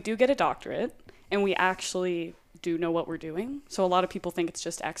 that we do get a doctorate and we actually do know what we're doing. So a lot of people think it's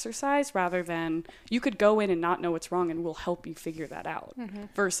just exercise rather than you could go in and not know what's wrong and we'll help you figure that out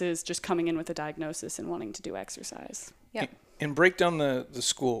versus just coming in with a diagnosis and wanting to do exercise. Yep. And break down the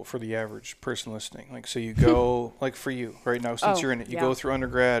school for the average person listening. Like, so you go, like for you right now, since you're in it, you go through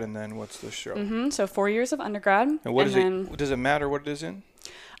undergrad and then what's the show? So 4 years of undergrad. And what is then, it? Does it matter what it is in?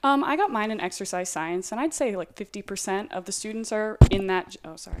 I got mine in exercise science, and I'd say like 50% of the students are in that,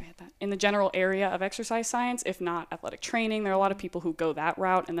 in the general area of exercise science, if not athletic training. There are a lot of people who go that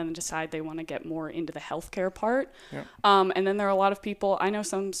route and then decide they want to get more into the healthcare part. Yeah. And then there are a lot of people, I know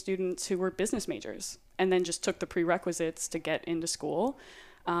some students who were business majors and then just took the prerequisites to get into school.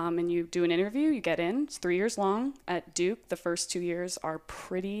 And you do an interview, you get in. It's 3 years long. At Duke, the first 2 years are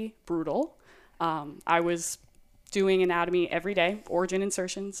pretty brutal. I was doing anatomy every day, origin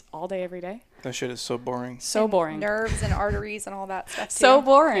insertions all day, every day. That shit is so boring. So boring. Nerves and arteries and all that stuff. So too.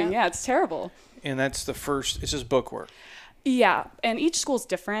 boring. Yeah, it's terrible. And that's the first, it's just book work. Yeah, and each school's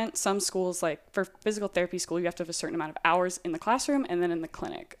different. Some schools, like for physical therapy school, you have to have a certain amount of hours in the classroom and then in the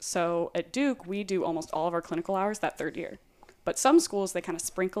clinic. So at Duke, we do almost all of our clinical hours that third year. But some schools, they kind of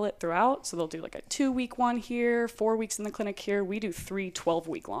sprinkle it throughout. So they'll do like a 2-week one here, 4 weeks in the clinic here. We do 3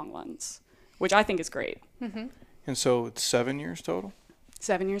 12-week long ones, which I think is great. Mm-hmm. And so it's 7 years total?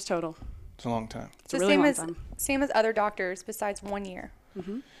 7 years total. It's a long time. It's a really long time. Same as other doctors besides 1 year.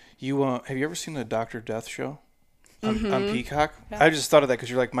 Mm-hmm. You have you ever seen the Dr. Death show on Peacock? Yeah. I just thought of that because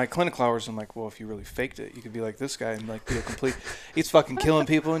you're like, my clinical hours. I'm like, well, if you really faked it, you could be like this guy and like be a complete. He's fucking killing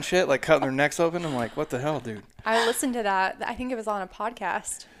people and shit, like cutting their necks open. I'm like, what the hell, dude? I listened to that. I think it was on a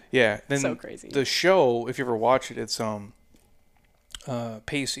podcast. Yeah. Then So crazy. The show, if you ever watch it, it's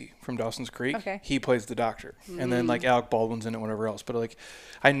Pacey from Dawson's Creek. Okay. He plays the doctor, and then like Alec Baldwin's in it, whatever else. But like,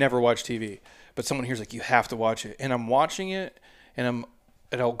 I never watch TV, but someone here's like, you have to watch it, and I'm watching it, and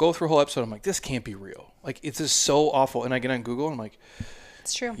I'll go through a whole episode. I'm like, this can't be real. Like, it's just so awful. And I get on Google, and I'm like,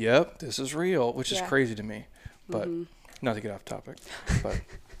 It's true. yep, this is real, which is Yeah. crazy to me. But not to get off topic. But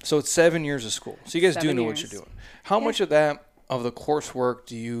so it's 7 years of school. So you guys do 7 know what years. you're doing. How much of that of the coursework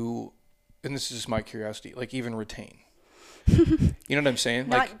do you? And this is just my curiosity. Like even retain. You know what I'm saying?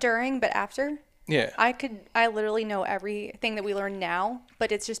 Not Like during, but after. yeah. I literally know everything that we learn now,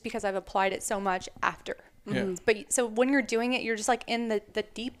 but it's just because I've applied it so much after. Yeah. But so when you're doing it, you're just like in the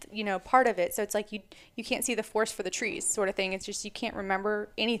deep, part of it. So it's like you can't see the forest for the trees sort of thing. It's just you can't remember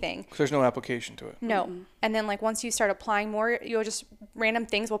anything. 'Cause there's no application to it. No. And then like once you start applying more, you'll just random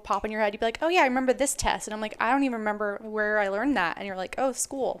things will pop in your head. You'd be like, oh yeah, I remember this test. And I'm like, I don't even remember where I learned that. And you're like, oh,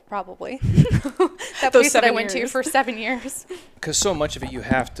 school, probably. That Those place that I 7 went to years. for 7 years. Because so much of it you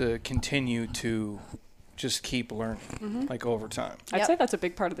have to continue to just keep learning, like over time. I'd Yep. say that's a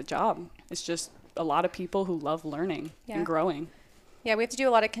big part of the job. It's just a lot of people who love learning Yeah. and growing. Yeah, we have to do a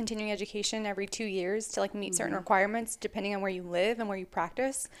lot of continuing education every 2 years to like meet certain requirements depending on where you live and where you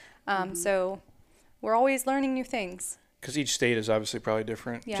practice. So we're always learning new things. Because each state is obviously probably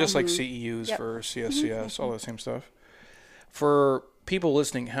different. Yeah. Just like CEUs Yep. for CSCS, all that same stuff. For people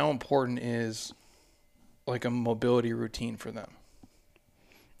listening, how important is like a mobility routine for them?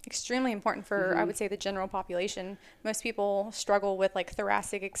 Extremely important for, I would say, the general population. Most people struggle with like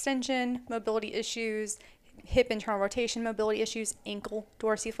thoracic extension, mobility issues, hip internal rotation mobility issues, ankle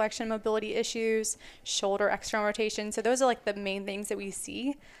dorsiflexion mobility issues, shoulder external rotation. So those are like the main things that we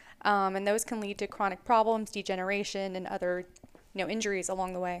see. And those can lead to chronic problems, degeneration, and other, injuries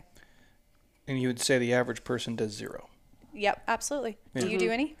along the way. And you would say the average person does 0. Yep, absolutely. Do you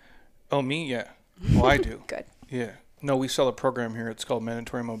do any? Oh, me? Yeah. Well, I do. Good. Yeah. No, we sell a program here. It's called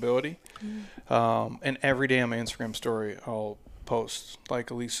Mandatory Mobility. And every day on my Instagram story, I'll post,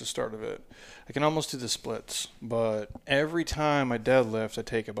 like at least the start of it. I can almost do the splits, but every time I deadlift, I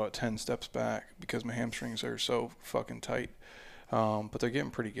take about 10 steps back because my hamstrings are so fucking tight. But they're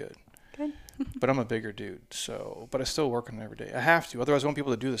getting pretty good. Good. But I'm a bigger dude, but I still work on it every day. I have to. Otherwise, I want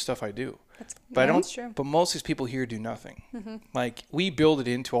people to do the stuff I do. But I don't. That's true. But most of these people here do nothing. Like, we build it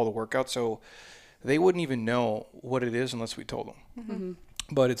into all the workouts, so they wouldn't even know what it is unless we told them.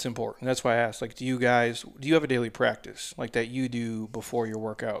 But it's important. That's why I asked, like, do you have a daily practice like that you do before your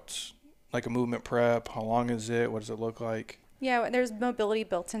workouts? Like a movement prep? How long is it? What does it look like? Yeah, there's mobility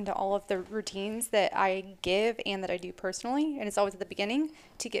built into all of the routines that I give and that I do personally, and it's always at the beginning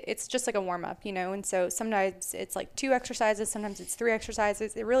it's just like a warm up, and so sometimes it's like 2 exercises, sometimes it's 3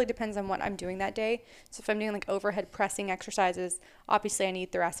 exercises. It really depends on what I'm doing that day. So if I'm doing like overhead pressing exercises, obviously I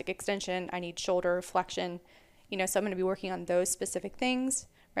need thoracic extension, I need shoulder flexion, so I'm going to be working on those specific things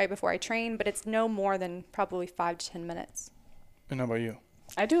right before I train, but it's no more than probably 5 to 10 minutes. And how about you?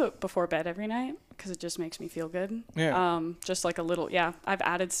 I do it before bed every night because it just makes me feel good. Yeah. Just like a little, I've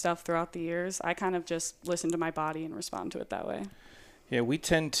added stuff throughout the years. I kind of just listen to my body and respond to it that way. Yeah, we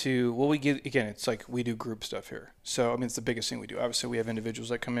tend to, we get, again, it's like we do group stuff here. So, I mean, it's the biggest thing we do. Obviously, we have individuals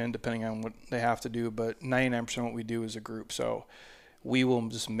that come in depending on what they have to do, but 99% of what we do is a group. So, we will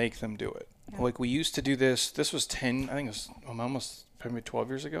just make them do it. Yeah. Like, we used to do this was 10, I think it was almost probably 12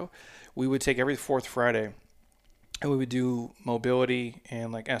 years ago. We would take every 4th Friday, and we would do mobility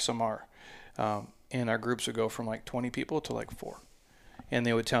and like SMR. And our groups would go from like 20 people to like 4. And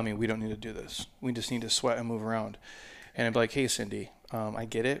they would tell me, we don't need to do this. We just need to sweat and move around. And I'd be like, hey, Cindy, I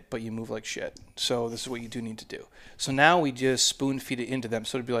get it, but you move like shit. So this is what you do need to do. So now we just spoon feed it into them.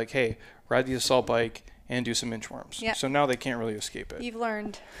 So it'd be like, hey, ride the assault bike and do some inchworms. Yep. So now they can't really escape it. You've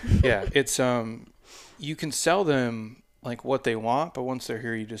learned. Yeah, it's you can sell them like what they want, but once they're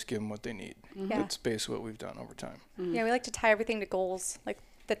here, you just give them what they need. Yeah. That's basically what we've done over time. Yeah, we like to tie everything to goals like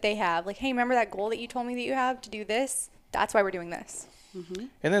that they have. Like, hey, remember that goal that you told me that you have to do this? That's why we're doing this.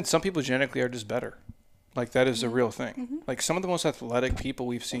 And then some people genetically are just better. Like that is a real thing. Like some of the most athletic people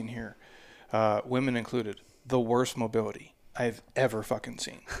we've seen here, women included, the worst mobility I've ever fucking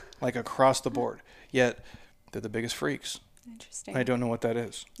seen, like across the board. Yet they're the biggest freaks. Interesting. I don't know what that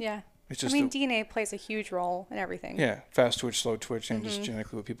is. Yeah. It's just I mean, DNA plays a huge role in everything. yeah, fast twitch, slow twitch, and just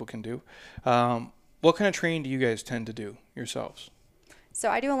genetically what people can do. What kind of training do you guys tend to do yourselves? So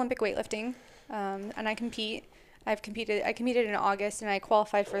I do Olympic weightlifting, and I compete. I competed in August, and I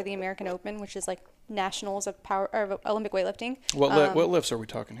qualified for the American Open, which is like nationals of Olympic weightlifting. What lifts are we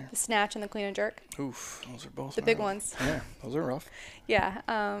talking here? The snatch and the clean and jerk. Oof, those are both The big gnarly. ones. Yeah, those are rough. Yeah.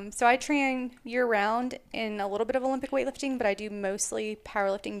 So I train year round in a little bit of Olympic weightlifting, but I do mostly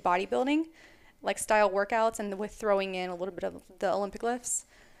powerlifting, bodybuilding, like style workouts, and with throwing in a little bit of the Olympic lifts.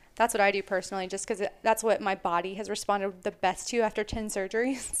 That's what I do personally, just because that's what my body has responded the best to after 10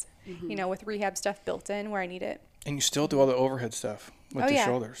 surgeries, you know, with rehab stuff built in where I need it. And you still do all the overhead stuff with the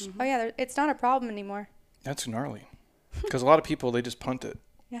shoulders. Oh, yeah. It's not a problem anymore. That's gnarly. Because a lot of people, they just punt it.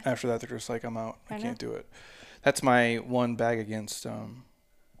 Yeah. After that, they're just like, I'm out. I I can't do it. That's my one bag against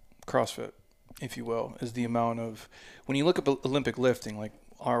CrossFit, if you will, is the amount of, when you look at Olympic lifting, like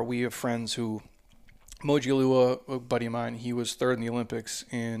we have friends who, Moji Lua, a buddy of mine, he was third in the Olympics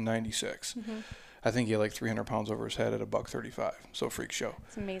in 96. I think he had like 300 pounds over his head at $135. So freak show.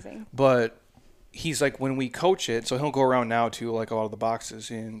 It's amazing. But he's like, when we coach it, so he'll go around now to like a lot of the boxes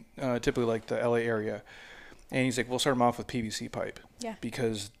in typically like the LA area. And he's like, we'll start them off with PVC pipe. Yeah.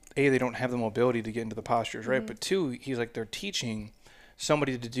 Because A, they don't have the mobility to get into the postures, right? But two, he's like, they're teaching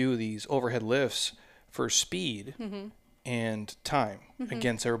somebody to do these overhead lifts for speed and time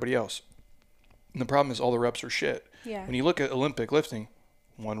against everybody else. And the problem is all the reps are shit. Yeah. When you look at Olympic lifting,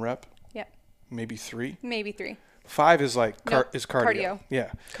 1 rep, Yep. maybe 3. Maybe 3. 5 is like Nope. is cardio. Cardio.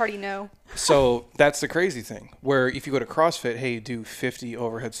 Yeah. Cardi no. So that's the crazy thing. Where if you go to CrossFit, hey, do 50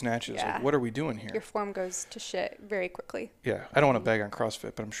 overhead snatches. Yeah. Like, what are we doing here? Your form goes to shit very quickly. Yeah. I don't want to bag on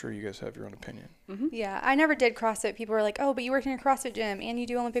CrossFit, but I'm sure you guys have your own opinion. Yeah, I never did CrossFit. People were like, oh, but you worked in a CrossFit gym and you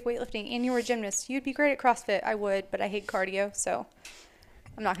do Olympic weightlifting and you were a gymnast. You'd be great at CrossFit. I would, but I hate cardio, so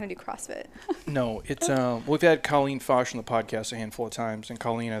I'm not going to do CrossFit. No, it's we've had Colleen Fosh on the podcast a handful of times, and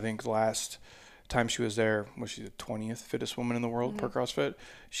Colleen, I think last time she was there, was she the 20th fittest woman in the world per CrossFit?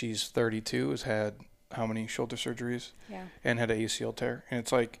 She's 32, has had how many shoulder surgeries? Yeah. And had an ACL tear. And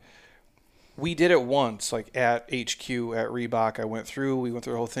it's like, we did it once, like at HQ at Reebok. We went through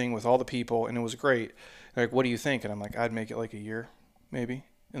the whole thing with all the people, and it was great. They're like, what do you think? And I'm like, I'd make it like a year, maybe.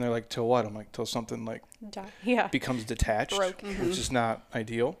 And they're like, till what? I'm like, till something like Yeah. becomes detached, Broken. which is not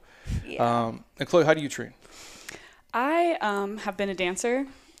ideal. Yeah. And Chloe, how do you train? I have been a dancer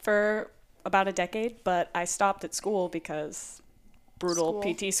for about a decade, but I stopped at school because brutal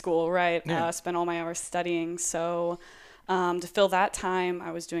School. PT school, right? Yeah. Spent all my hours studying. So to fill that time,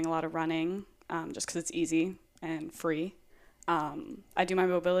 I was doing a lot of running just because it's easy and free. I do my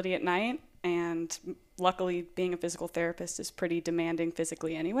mobility at night, and luckily being a physical therapist is pretty demanding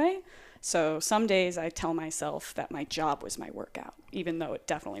physically anyway. So some days I tell myself that my job was my workout, even though it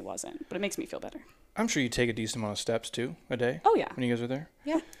definitely wasn't, but it makes me feel better. I'm sure you take a decent amount of steps too a day. Oh, yeah. When you guys are there.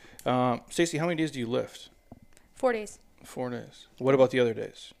 Yeah. Stacey, how many days do you lift? 4 days. 4 days. What about the other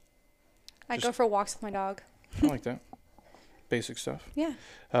days? I go for walks with my dog. I like that. Basic stuff. Yeah.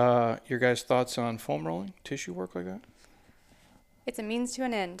 Your guys' thoughts on foam rolling, tissue work like that? It's a means to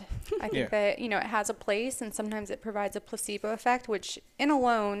an end. I think Yeah. that, it has a place, and sometimes it provides a placebo effect, which in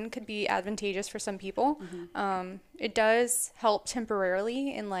alone could be advantageous for some people. It does help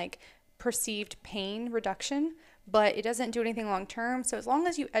temporarily in like perceived pain reduction, but it doesn't do anything long term. So as long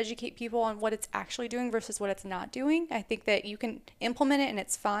as you educate people on what it's actually doing versus what it's not doing, I think that you can implement it and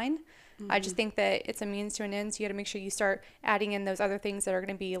it's fine. I just think that it's a means to an end, so you got to make sure you start adding in those other things that are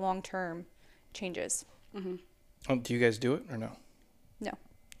going to be long term changes. Oh, do you guys do it or no? No,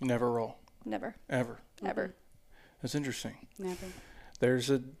 You never roll. never, Ever. ever. That's interesting. Never. There's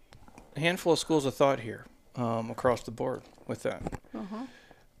a handful of schools of thought here across the board with that.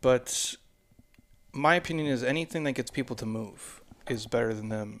 But my opinion is anything that gets people to move is better than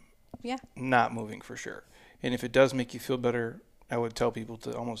them Yeah. not moving for sure. And if it does make you feel better, I would tell people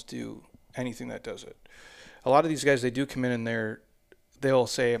to almost do anything that does it. A lot of these guys, they do come in and they'll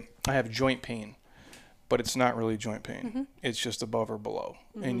say, I have joint pain, but it's not really joint pain. It's just above or below.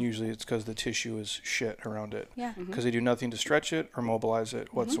 And usually it's because the tissue is shit around it. Yeah. Because they do nothing to stretch it or mobilize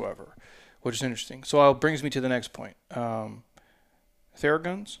it whatsoever, which is interesting. So it brings me to the next point.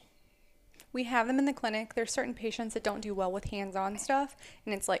 Theraguns? We have them in the clinic. There's certain patients that don't do well with hands-on stuff,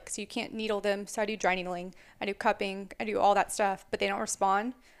 and it's like, so you can't needle them. So I do dry needling, I do cupping, I do all that stuff, but they don't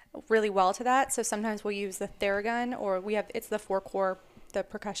respond really well to that. So sometimes we'll use the Theragun, or it's the 4-core, the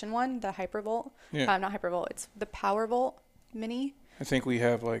percussion one, the Hypervolt. Yeah. Not Hypervolt, it's the PowerVolt Mini. I think we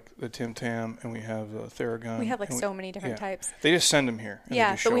have like the Tim Tam and we have the Theragun. We have like and so many different types. They just send them here. And they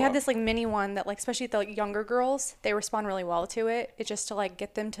Yeah, just but we show have up. this like mini one that like, especially the like, younger girls, they respond really well to it. It's just to like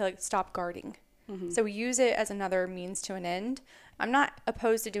get them to like, stop guarding. So we use it as another means to an end. I'm not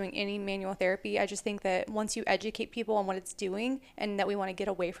opposed to doing any manual therapy. I just think that once you educate people on what it's doing and that we want to get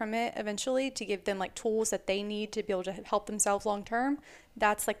away from it eventually to give them like tools that they need to be able to help themselves long term,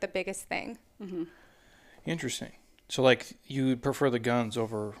 that's like the biggest thing. Interesting. So like you would prefer the guns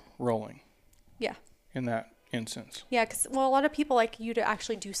over rolling Yeah. in that instance. Yeah, because, well, a lot of people like you to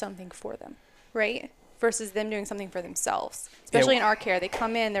actually do something for them, right? Versus them doing something for themselves. Especially in our care. They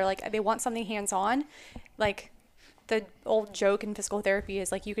come in, they're like, they want something hands-on. Like, the old joke in physical therapy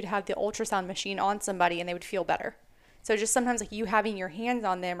is like you could have the ultrasound machine on somebody and they would feel better. So just sometimes like you having your hands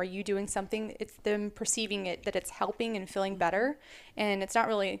on them or you doing something, it's them perceiving it, that it's helping and feeling better. And it's not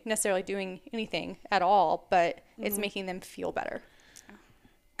really necessarily doing anything at all, but it's making them feel better.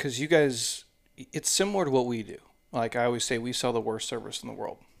 Because you guys, it's similar to what we do. Like I always say, we sell the worst service in the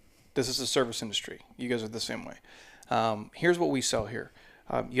world. This is the service industry. You guys are the same way. Here's what we sell here.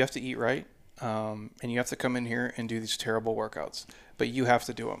 You have to eat right, and you have to come in here and do these terrible workouts. But you have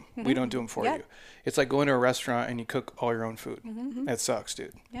to do them. We don't do them for you. It's like going to a restaurant and you cook all your own food. That sucks,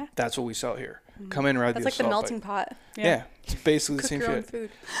 dude. Yeah. That's what we sell here. Come in and ride That's the like the assault melting bike. pot. Yeah, it's basically the Cook same your own shit.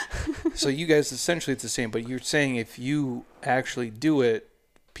 food. So you guys, essentially it's the same, but you're saying if you actually do it,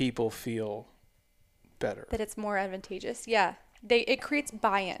 people feel better. That it's more advantageous. Yeah. It creates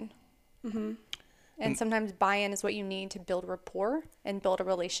buy-in. And sometimes buy-in is what you need to build rapport and build a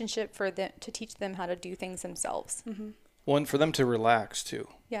relationship for them to teach them how to do things themselves. One for them to relax too.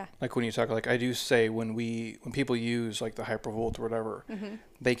 Yeah. Like when you talk, like I do say when people use like the Hypervolt or whatever,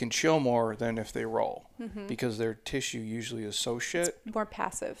 they can chill more than if they roll because their tissue usually is so shit. More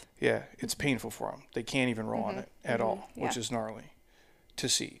passive. Yeah, it's painful for them. They can't even roll on it at all, which Yeah. is gnarly to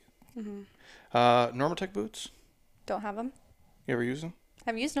see. Normatec boots, Don't have them. you ever use them?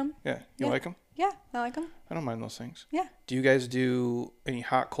 I've used them. Yeah, you Yeah. like them? Yeah, I like them. I don't mind those things. Yeah. Do you guys do any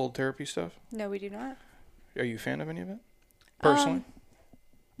hot cold therapy stuff? No, we do not. Are you a fan of any of it? Personally?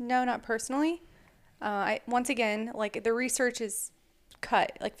 No, not personally. Once again, like the research is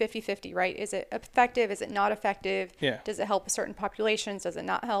cut like 50-50, right? Is it effective? Is it not effective? Yeah. Does it help certain populations? Does it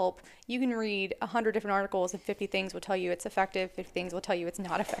not help? You can read 100 different articles and 50 things will tell you it's effective. 50 things will tell you it's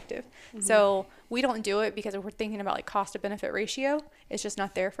not effective. So we don't do it because we're thinking about like cost to benefit ratio. It's just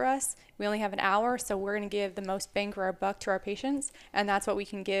not there for us. We only have an hour, so we're going to give the most bang for our buck to our patients. And that's what we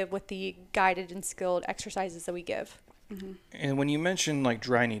can give with the guided and skilled exercises that we give. And when you mention like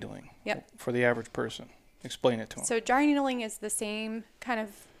dry needling Yep. for the average person, explain it to them. So dry needling is the same kind of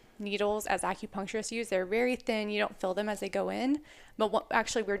needles as acupuncturists use. They're very thin. You don't feel them as they go in. But what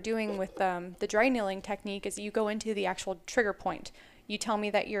actually we're doing with the dry needling technique is you go into the actual trigger point. You tell me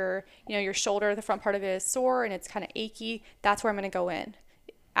that your shoulder, the front part of it is sore and it's kind of achy. That's where I'm going to go in.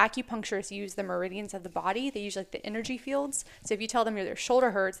 Acupuncturists use the meridians of the body. They use like the energy fields. So if you tell them their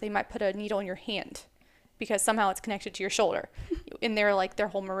shoulder hurts, they might put a needle in your hand because somehow it's connected to your shoulder in their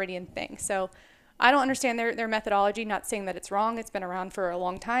whole meridian thing. So I don't understand their methodology, not saying that it's wrong. It's been around for a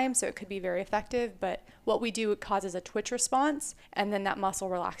long time, so it could be very effective. But what we do, it causes a twitch response, and then that muscle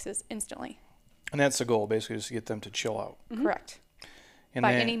relaxes instantly. And that's the goal, basically, is to get them to chill out. Correct. And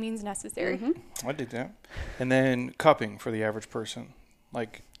By then, any means necessary. I did that. And then cupping for the average person.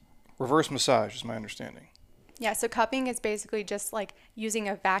 Like reverse massage is my understanding. Yeah, so cupping is basically just like using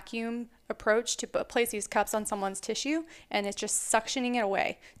a vacuum approach to place these cups on someone's tissue, and it's just suctioning it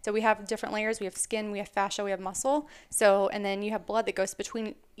away. So we have different layers. We have skin, we have fascia, we have muscle. So, and then you have blood that goes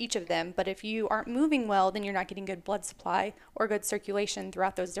between each of them. But if you aren't moving well, then you're not getting good blood supply or good circulation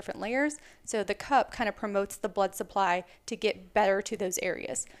throughout those different layers. So the cup kind of promotes the blood supply to get better to those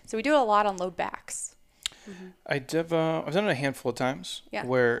areas. So we do it a lot on low backs. I've done it a handful of times. Yeah.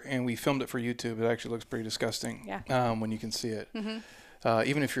 And we filmed it for YouTube. It actually looks pretty disgusting. Yeah. When you can see it.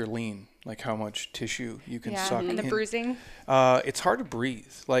 Even if you're lean, like how much tissue you can suck and the in. bruising. It's hard to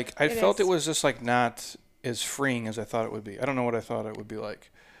breathe. Like I felt is. it was just like not as freeing as I thought it would be. I don't know what I thought it would be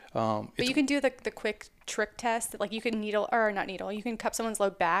like. But you can do the quick trick test. Like you can not needle. You can cup someone's low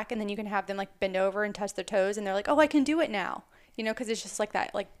back, and then you can have them like bend over and touch their toes, and they're like, oh, I can do it now. You know, because it's just like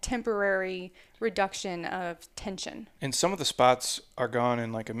that, like temporary reduction of tension. And some of the spots are gone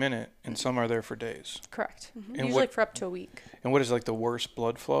in like a minute, and some are there for days. Correct. And Usually what- for up to a week. And what is like the worst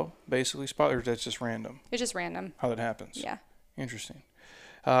blood flow basically spot, or that's just random It's just random. how that happens? Yeah. Interesting.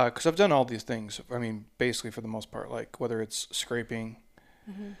 Because I've done all these things. I mean, basically for the most part, like whether it's scraping,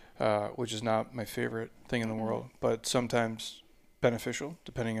 which is not my favorite thing in the world, but sometimes beneficial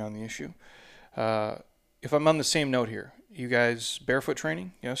depending on the issue. If I'm on the same note here, you guys barefoot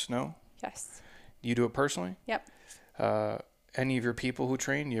training? Yes, no? Yes. You do it personally? Yep. Any of your people who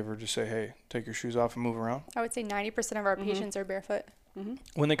train, you ever just say, hey, take your shoes off and move around? I would say 90% of our patients are barefoot.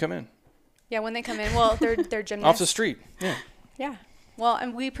 When they come in? Yeah, when they come in. Well, they're gymnasts. Off the street. Yeah. Yeah. Well,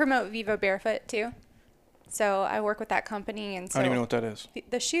 and we promote Vivo Barefoot too. So I work with that company, and I so don't even know what that is.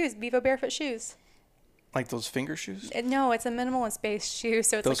 the shoes, Vivo Barefoot shoes. Like those finger shoes? No, it's a minimalist based shoe,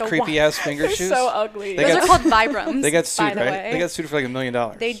 so it's Those like creepy ass finger They're shoes? so ugly. They Those got- are called Vibrams. They got by sued, the right? way. They got sued for like $1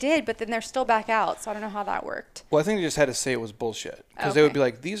 million. They did, but then they're still back out, so I don't know how that worked. Well, I think they just had to say it was bullshit. Because they would Okay. be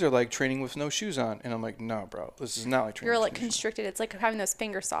like, these are like training with no shoes on. And I'm like, no, bro. This is not like training You're with like no shoes. constricted. It's like having those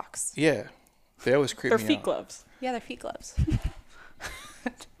finger socks. Yeah. They always creep They're me feet out. gloves. Yeah, they're feet gloves.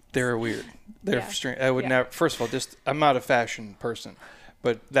 They're weird. They're Yeah. strange. I would Yeah. never, first of all, I'm not a fashion person.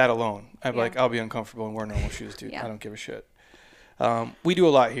 But that alone, I'd be Yeah. like, I'll be uncomfortable and wear normal shoes, dude. Yeah. I don't give a shit. We do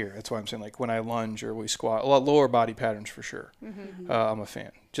a lot here. That's why I'm saying, like, when I lunge or we squat, a lot lower body patterns for sure. I'm a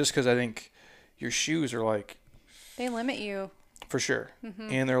fan. Just because I think your shoes are like, They limit you. for sure.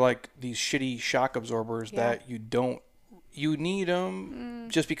 And they're like these shitty shock absorbers Yeah. that you need them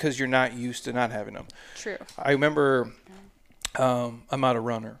just because you're not used to not having them. True. I remember I'm not a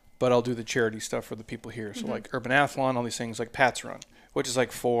runner, but I'll do the charity stuff for the people here. So like Urban Athlon, all these things like Pat's Run, which is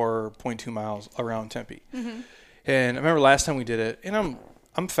like 4.2 miles around Tempe. And I remember last time we did it, and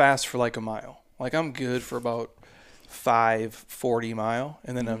I'm fast for like a mile. Like I'm good for about 5:40 mile,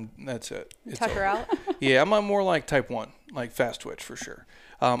 and then that's it. It's Tucker over. out. Yeah, I'm more like type 1, like fast twitch for sure.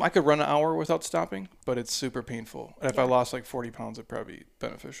 I could run an hour without stopping, but it's super painful. And if I lost like 40 pounds, it'd probably be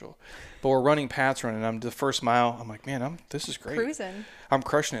beneficial. But we're running Pat's Run, and I'm the first mile. I'm like, man, this is great. Cruising. I'm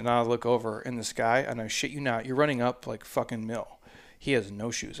crushing it. And I look over in this guy, and I shit you not, you're running up like fucking Mill. He has no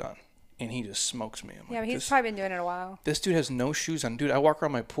shoes on, and he just smokes me. I'm Yeah, like, but he's probably been doing it a while. this dude has no shoes on. Dude, I walk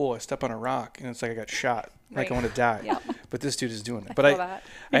around my pool, I step on a rock, and it's like I got shot. Like I Right. want to die. Yep. But this dude is doing it. I But feel that.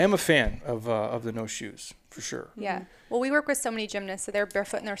 I am a fan of the no shoes, for sure. Yeah. Well, we work with so many gymnasts, so they're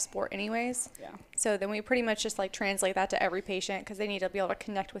barefoot in their sport anyways. Yeah. So then we pretty much just like translate that to every patient because they need to be able to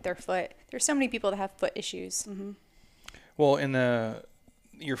connect with their foot. There's so many people that have foot issues. Well,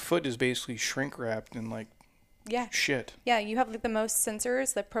 your foot is basically shrink wrapped in like Yeah. shit. Yeah, you have like the most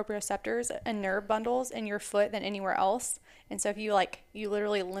sensors, the proprioceptors and nerve bundles in your foot than anywhere else. And so if you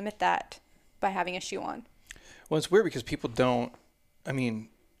literally limit that by having a shoe on. Well, it's weird because people don't. I mean,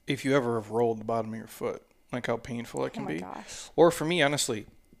 if you ever have rolled the bottom of your foot, like how painful it Oh can my be. gosh. Or for me, honestly,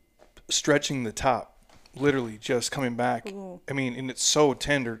 stretching the top, literally just coming back. Ooh. I mean, and it's so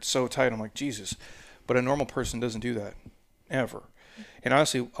tender, it's so tight. I'm like, Jesus. But a normal person doesn't do that, ever. And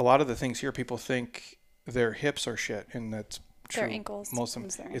honestly, a lot of the things here, people think their hips are shit, and that's true. Their ankles. Most of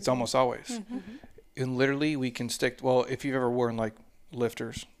It's their them. It's ankle. almost always. And literally, we can stick. Well, if you've ever worn like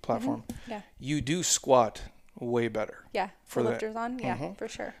lifters platform, Yeah. you do squat way better. Yeah. For For that. lifters on. Yeah, Mhm. for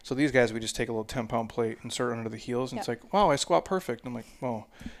sure. So these guys, we just take a little 10-pound plate, insert it under the heels, and it's Yep. like, wow, I squat perfect. And I'm like, well,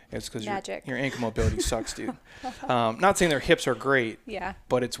 it's because Magic. your ankle mobility sucks, dude. Not saying their hips are great, Yeah.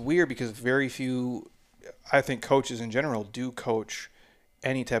 but it's weird because very few, I think coaches in general do coach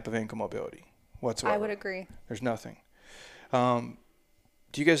any type of ankle mobility whatsoever. I would agree. There's nothing.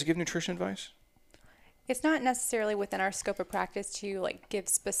 Do you guys give nutrition advice? It's not necessarily within our scope of practice to like give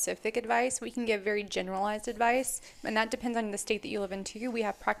specific advice. We can give very generalized advice, and that depends on the state that you live in too. We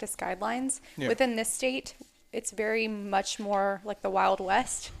have practice guidelines. Yeah. Within this state, it's very much more like the Wild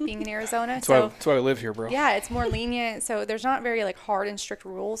West being in Arizona. That's why I live here, bro. Yeah, it's more lenient. So there's not very like hard and strict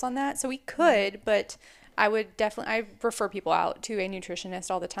rules on that. So we could, but I refer people out to a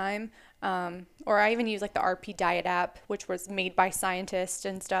nutritionist all the time. Or I even use like the RP Diet app, which was made by scientists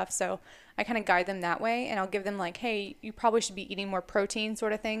and stuff. So I kind of guide them that way, and I'll give them like, hey, you probably should be eating more protein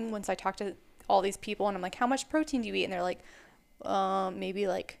sort of thing. Once I talk to all these people and I'm like, how much protein do you eat? And they're like, maybe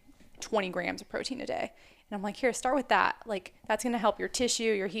like 20 grams of protein a day. And I'm like, here, start with that. Like that's going to help your tissue,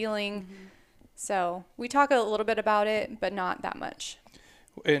 your healing. So we talk a little bit about it, but not that much.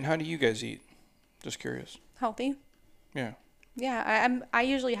 And how do you guys eat? Just curious. Healthy. Yeah. Yeah, I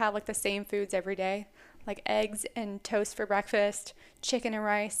usually have like the same foods every day. like eggs and toast for breakfast, chicken and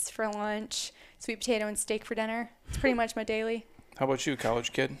rice for lunch, sweet potato and steak for dinner. It's pretty much my daily. How about you,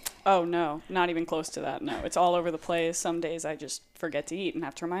 college kid? Oh, no, not even close to that. No, it's all over the place. Some days I just forget to eat and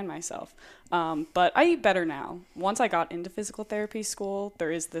have to remind myself. But I eat better now. Once I got into physical therapy school,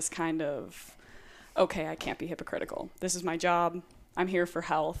 there is this kind of, okay, I can't be hypocritical. This is my job. I'm here for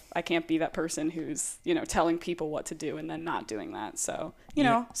health. I can't be that person who's, telling people what to do and then not doing that. So,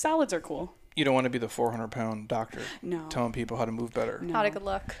 salads are cool. You don't want to be the 400-pound doctor No. telling people how to move better. No. Not a good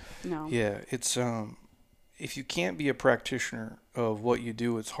look. No. Yeah, it's if you can't be a practitioner of what you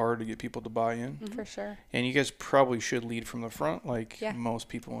do, it's hard to get people to buy in. For sure. And you guys probably should lead from the front, like Yeah. most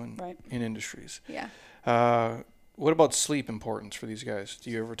people Right. in industries. Yeah. What about sleep importance for these guys? Do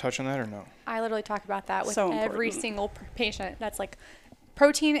you ever touch on that or no? I literally talk about that with So every important. single patient. That's like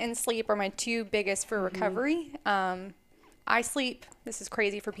protein and sleep are my two biggest for recovery. I sleep, this is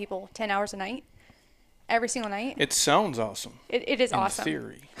crazy for people, 10 hours a night, every single night. It sounds awesome. It is in awesome.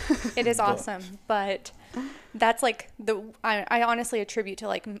 theory. It is But- awesome, but that's like I honestly attribute to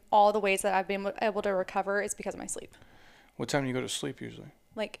like all the ways that I've been able to recover is because of my sleep. What time do you go to sleep usually?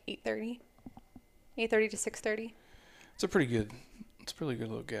 Like 8:30 to 6:30. It's a pretty good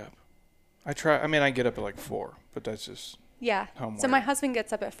little gap. I get up at like 4, but that's just, Yeah. How So my wired? husband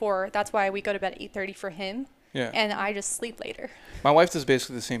gets up at 4. That's why we go to bed at 8:30 for him, yeah. and I just sleep later. My wife does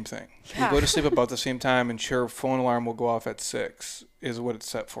basically the same thing. Yeah. We go to sleep about the same time, and her phone alarm will go off at 6, is what it's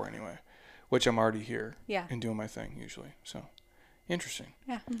set for anyway, which I'm already here Yeah. and doing my thing usually. So, interesting.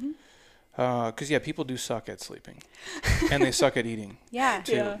 Yeah. Because, people do suck at sleeping, and they suck at eating, Yeah.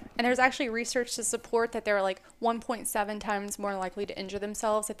 too. Yeah. And there's actually research to support that they're like 1.7 times more likely to injure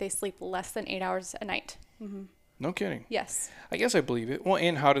themselves if they sleep less than 8 hours a night. No kidding. Yes. I guess I believe it. Well,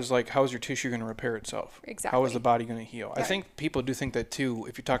 and how's your tissue going to repair itself? How is Exactly. the body going to heal? I Right. think people do think that too.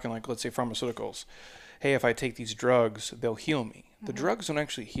 If you're talking like, let's say, pharmaceuticals, hey, if I take these drugs, they'll heal me. The drugs don't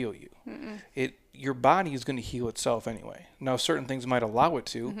actually heal you. Your body is going to heal itself anyway. Now, certain things might allow it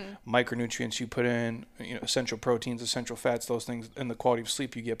to. Micronutrients you put in, essential proteins, essential fats, those things, and the quality of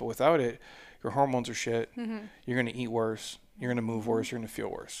sleep you get. But without it, your hormones are shit. You're going to eat worse. You're going to move worse. You're going to feel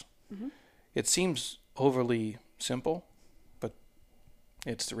worse. It seems overly simple, but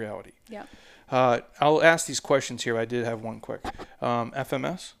it's the reality. Yeah. I'll ask these questions here. I did have one quick.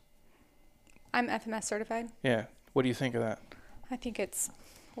 FMS? I'm FMS certified. Yeah. What do you think of that? I think it's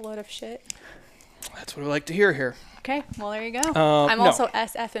a load of shit. That's what I like to hear here. Okay. Well, there you go. I'm no. also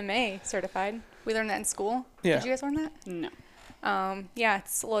SFMA certified. We learned that in school. Yeah. Did you guys learn that? No. Yeah,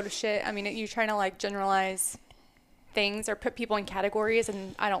 it's a load of shit. I mean, you're trying to like generalize things or put people in categories,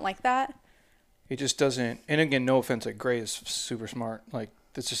 and I don't like that. It just doesn't. And again, no offense. Like Gray is super smart. Like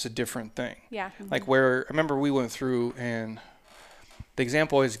it's just a different thing. Yeah. Like where I remember we went through, and the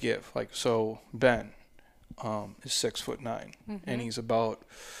example I always give. Like so, Ben is 6'9", and he's about.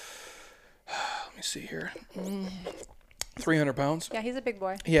 Let me see here. 300 pounds. Yeah, he's a big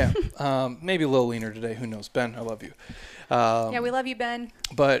boy. Yeah, maybe a little leaner today. Who knows? Ben, I love you. Yeah, we love you, Ben.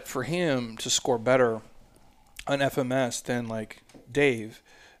 But for him to score better on FMS than like Dave,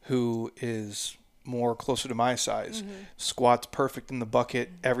 who is more closer to my size, squats perfect in the bucket,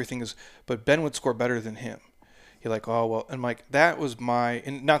 everything is. But Ben would score better than him. You're like, oh well, and like that was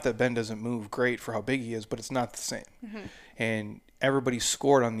and not that Ben doesn't move great for how big he is, but it's not the same. And everybody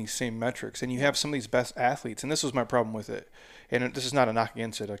scored on these same metrics, and you have some of these best athletes, and this was my problem with it. And this is not a knock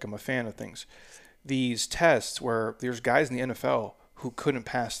against it. Like I'm a fan of things. These tests where there's guys in the NFL who couldn't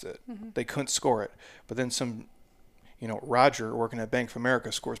pass it, they couldn't score it, but then some. Roger working at Bank of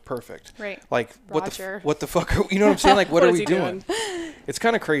America scores perfect. Right. Like Roger. what the fuck? You know what I'm saying? Like what What are is we he doing? It's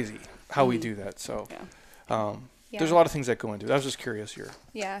kind of crazy how we do that. So Yeah. there's a lot of things that go into it. I was just curious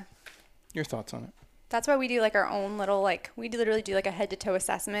Yeah. your thoughts on it. That's why we do like our own little we literally do like a head to toe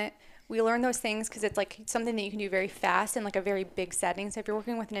assessment. We learn those things because it's like something that you can do very fast in like a very big setting. So if you're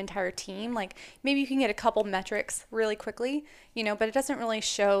working with an entire team, like maybe you can get a couple metrics really quickly, but it doesn't really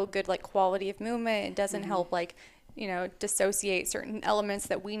show good like quality of movement. It doesn't help like, dissociate certain elements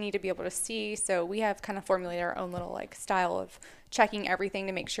that we need to be able to see. So we have kind of formulated our own little like style of checking everything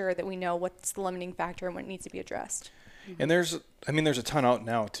to make sure that we know what's the limiting factor and what needs to be addressed. And there's a ton out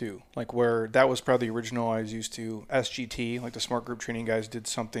now too. Like where that was probably the original I was used to. SGT, like the Smart Group Training guys did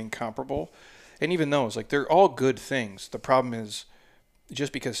something comparable. And even those, like they're all good things. The problem is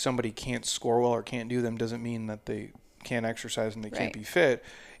just because somebody can't score well or can't do them doesn't mean that they can't exercise and they can't Right. be fit.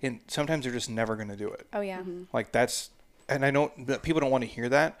 And sometimes they're just never going to do it. Oh yeah. Like that's, and I don't, but people don't want to hear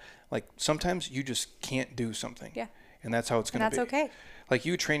that. Like sometimes you just can't do something. Yeah. And that's how it's going And to that's be. okay. Like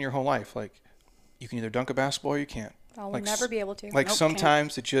you train your whole life. Like you can either dunk a basketball or you can't. I'll Like never be able to. Like Nope,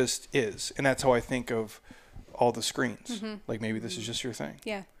 sometimes it just is. And that's how I think of all the screens. Mm-hmm. Like maybe this is just your thing.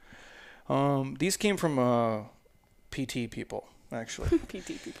 Yeah. These came from PT people, actually.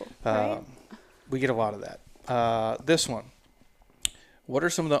 PT people. Right. We get a lot of that. This one. What are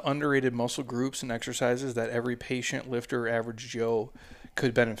some of the underrated muscle groups and exercises that every patient, lifter, or average Joe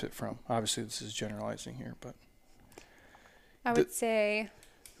could benefit from? Obviously, this is generalizing here, but I would say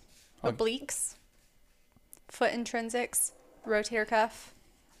Oh. obliques, foot intrinsics, rotator cuff,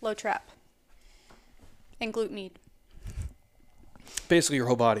 low trap, and glute med. basically your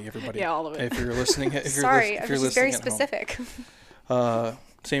whole body, everybody. Yeah, all of it. If you're listening, if you're Sorry, if I you're was just very listening at specific. home.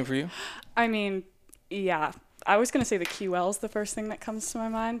 Same for you. I mean, yeah. I was going to say the QL is the first thing that comes to my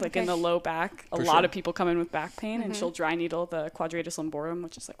mind. Like in Okay. the low back, a For lot sure. of people come in with back pain and she'll dry needle the quadratus lumborum,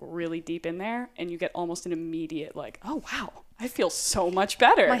 which is like really deep in there. And you get almost an immediate like, oh, wow, I feel so much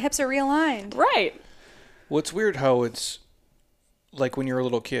better. My hips are realigned. Right. Well, it's weird how it's like when you're a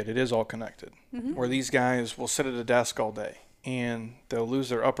little kid, it is all connected. Mm-hmm. Where these guys will sit at a desk all day and they'll lose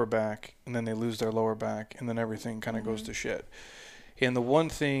their upper back and then they lose their lower back and then everything kind of goes to shit. And the one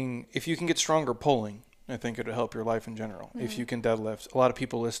thing, if you can get stronger pulling, I think it'll help your life in general. If you can deadlift, a lot of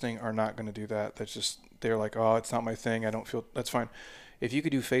people listening are not going to do that. That's just, they're like, oh, it's not my thing. I don't feel, that's fine. If you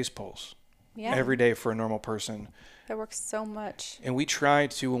could do face pulls Yeah. every day for a normal person, That works so much. and we try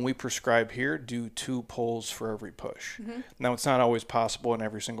to, when we prescribe here, do 2 pulls for every push. Now, it's not always possible in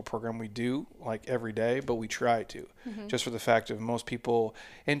every single program we do, like every day, but we try to. Just for the fact of most people,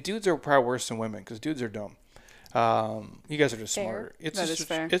 and dudes are probably worse than women because dudes are dumb. You guys are just Fair. smarter. It's That just, is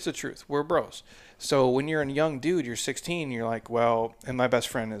fair. It's the truth. We're bros. So when you're a young dude, you're 16, you're like, well, and my best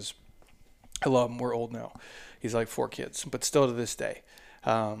friend is, I love him. We're old now. He's like 4 kids, but still to this day,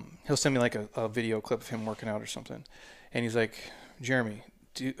 he'll send me like a video clip of him working out or something. And he's like, Jeremy,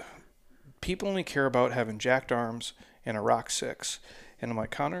 people only care about having jacked arms and a rock 6. And I'm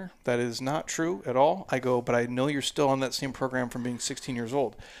like, Connor, that is not true at all. I go, but I know you're still on that same program from being 16 years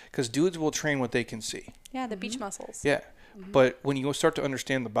old. Because dudes will train what they can see. Yeah, the beach muscles. Yeah. But when you start to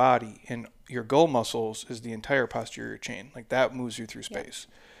understand the body and your goal muscles is the entire posterior chain, like that moves you through space.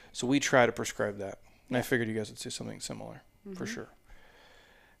 So we try to prescribe that. And I figured you guys would say something similar for sure.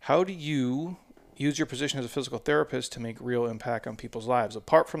 How do you use your position as a physical therapist to make real impact on people's lives,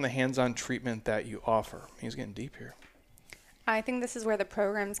 apart from the hands-on treatment that you offer? He's getting deep here. I think this is where the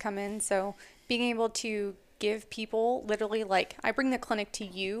programs come in. So being able to give people literally, like, I bring the clinic to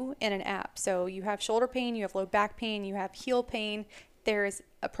you in an app. So you have shoulder pain, you have low back pain, you have heel pain. There's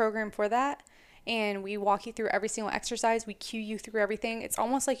a program for that. And we walk you through every single exercise. We cue you through everything. It's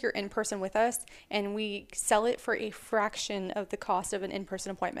almost like you're in person with us, and we sell it for a fraction of the cost of an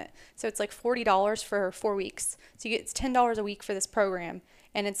in-person appointment. So it's like $40 for 4 weeks. So you get, it's $10 a week for this program.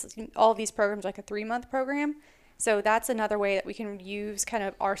 And it's all of these programs like a 3-month program. So that's another way that we can use kind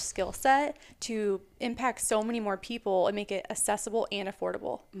of our skill set to impact so many more people and make it accessible and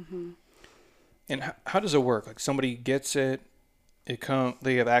affordable. And how does it work? Like somebody gets it,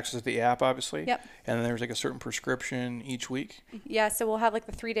 they have access to the app, obviously. Yep. And then there's like a certain prescription each week. Yeah, so we'll have like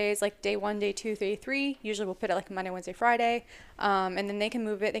the 3 days, like day 1, day 2, day 3. Usually we'll put it like Monday, Wednesday, Friday. And then they can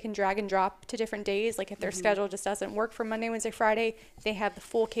move it. They can drag and drop to different days. Like if their schedule just doesn't work for Monday, Wednesday, Friday, they have the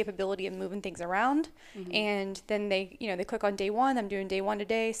full capability of moving things around. And then they click on day 1. I'm doing day 1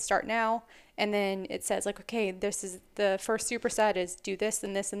 today. Start now. And then it says like, okay, this is the first superset is do this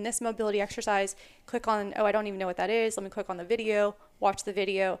and this and this mobility exercise. Click on, oh, I don't even know what that is. Let me click on the video, watch the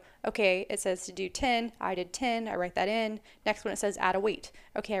video. Okay, it says to do 10. I did 10. I write that in. Next one, it says add a weight.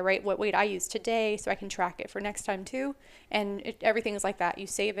 Okay, I write what weight I used today so I can track it for next time too. And everything is like that. You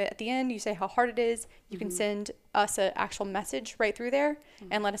save it at the end. You say how hard it is. You can send us an actual message right through there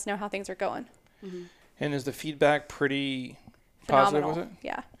and let us know how things are going. And is the feedback pretty positive Phenomenal. with it?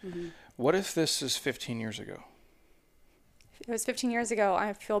 Yeah. What if this is 15 years ago? It was 15 years ago.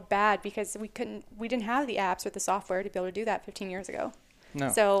 I feel bad because we didn't have the apps or the software to be able to do that 15 years ago. No.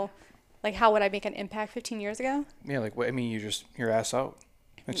 So, like, how would I make an impact 15 years ago? Yeah, like, I mean, your ass out.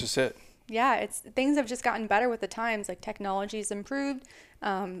 That's just it. Yeah, things have just gotten better with the times. Like, technology's improved,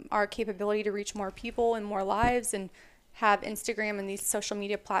 our capability to reach more people and more lives, and have Instagram and these social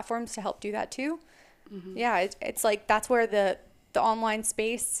media platforms to help do that too. Yeah, it's like that's where the online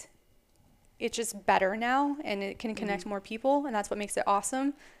space, it's just better now, and it can connect more people, and that's what makes it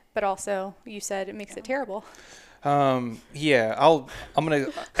awesome. But also, you said it makes it terrible. Yeah, I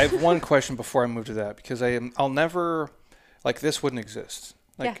have one question before I move to that, because I'll never, like, this wouldn't exist.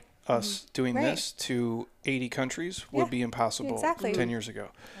 Like us doing Right. this to 80 countries would Yeah, be impossible exactly. 10 years ago.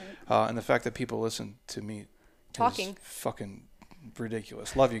 And the fact that people listen to me Talking. is fucking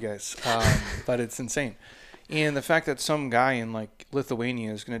ridiculous. Love you guys. But it's insane. And the fact that some guy in like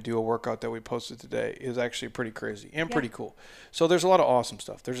Lithuania is going to do a workout that we posted today is actually pretty crazy and pretty cool. So there's a lot of awesome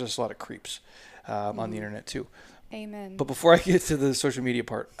stuff. There's just a lot of creeps on the internet too. Amen. But before I get to the social media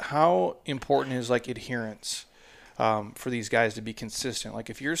part, how important is like adherence for these guys to be consistent? Like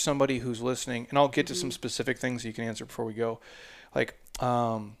if you're somebody who's listening, and I'll get to some specific things you can answer before we go, like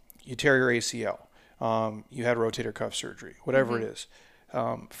you tear your ACL, you had rotator cuff surgery, whatever it is.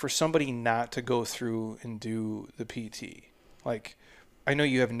 For somebody not to go through and do the PT, like I know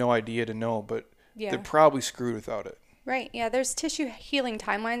you have no idea to know, but they're probably screwed without it. Right. Yeah. There's tissue healing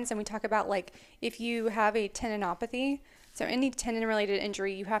timelines, and we talk about like if you have a tendinopathy, so any tendon-related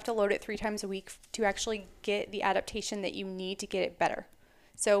injury, you have to load it 3 times a week to actually get the adaptation that you need to get it better.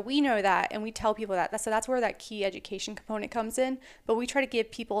 So we know that, and we tell people that. So that's where that key education component comes in. But we try to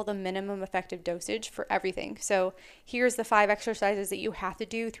give people the minimum effective dosage for everything. So here's the 5 exercises that you have to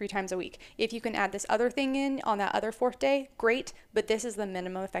do 3 times a week. If you can add this other thing in on that other 4th day, great. But this is the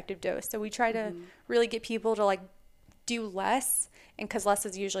minimum effective dose. So we try to really get people to like do less, and because less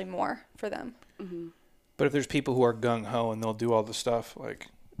is usually more for them. But if there's people who are gung-ho and they'll do all the stuff, like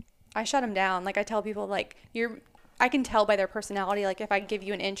I shut them down. Like I tell people like I can tell by their personality, like if I give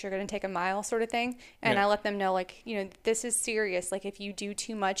you an inch, you're going to take a mile sort of thing. And I let them know like, you know, this is serious. Like if you do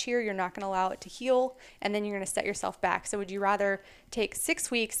too much here, you're not going to allow it to heal, and then you're going to set yourself back. So would you rather take 6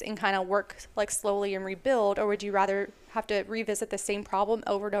 weeks and kind of work like slowly and rebuild, or would you rather have to revisit the same problem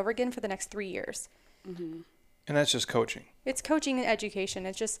over and over again for the next 3 years? And that's just coaching. It's coaching and education.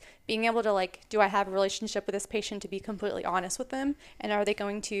 It's just being able to like, do I have a relationship with this patient to be completely honest with them? And are they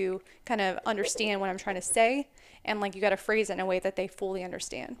going to kind of understand what I'm trying to say? And like, you got to phrase it in a way that they fully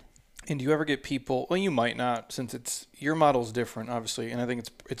understand. And do you ever get people, well, you might not, since it's, your model's different, obviously, and I think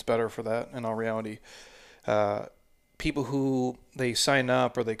it's better for that in all reality. People who they sign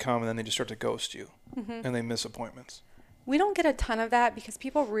up or they come and then they just start to ghost you and they miss appointments. We don't get a ton of that because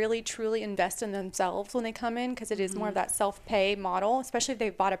people really truly invest in themselves when they come in, because it is more of that self-pay model, especially if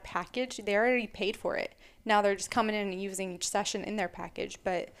they've bought a package. They already paid for it. Now they're just coming in and using each session in their package.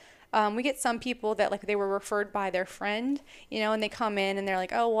 But we get some people that like they were referred by their friend, you know, and they come in and they're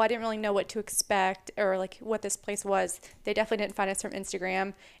like, oh, well, I didn't really know what to expect or like what this place was. They definitely didn't find us from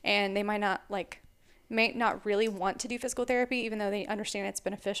Instagram, and they may not really want to do physical therapy, even though they understand it's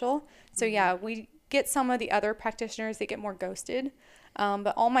beneficial. So yeah, we get some of the other practitioners that get more ghosted.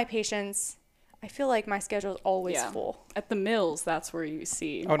 But all my patients, I feel like my schedule is always full. At the mills, that's where you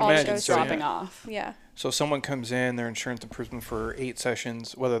see I would all imagine those so, dropping off. Yeah. So someone comes in, their insurance improvement for 8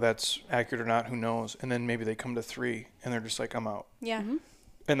 sessions, whether that's accurate or not, who knows? And then maybe they come to 3 and they're just like, I'm out. Yeah.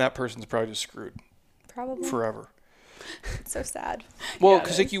 And that person's probably just screwed Probably. forever. It's so sad. Well, Yeah,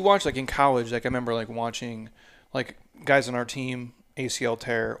 because it like you watch, like in college, like I remember like watching like guys on our team, ACL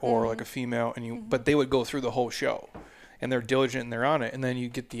tear or like a female, and but they would go through the whole show and they're diligent and they're on it. And then you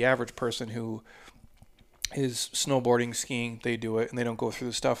get the average person who is snowboarding, skiing, they do it and they don't go through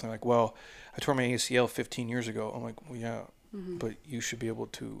the stuff. And they're like, well, I tore my ACL 15 years ago. I'm like, well, yeah, but you should be able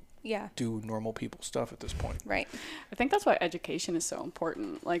to do normal people stuff at this point. Right. I think that's why education is so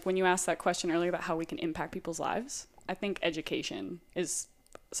important. Like when you asked that question earlier about how we can impact people's lives, I think education is,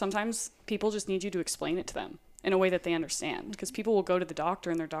 sometimes people just need you to explain it to them in a way that they understand, because people will go to the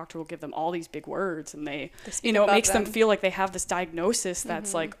doctor and their doctor will give them all these big words and they you know, it makes them feel like they have this diagnosis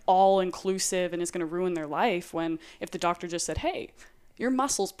that's like all inclusive and is going to ruin their life, when if the doctor just said, hey, your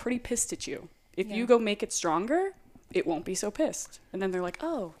muscle's pretty pissed at you, if you go make it stronger, it won't be so pissed. And then they're like,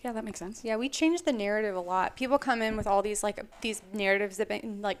 oh yeah, that makes sense. Yeah, we changed the narrative a lot. People come in with all these like these narratives that have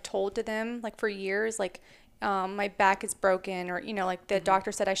been like told to them like for years, like my back is broken, or you know, like the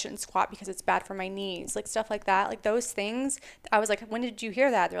doctor said I shouldn't squat because it's bad for my knees, like stuff like that. Like those things, I was like, when did you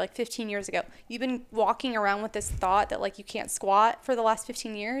hear that? They're like 15 years ago. You've been walking around with this thought that like you can't squat for the last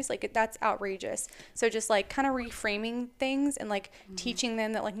 15 years. Like that's outrageous. So just like kind of reframing things and like teaching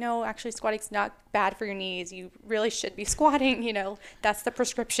them that like, no, actually squatting's not bad for your knees. You really should be squatting, you know, that's the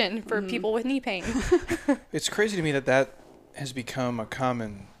prescription for people with knee pain. It's crazy to me that has become a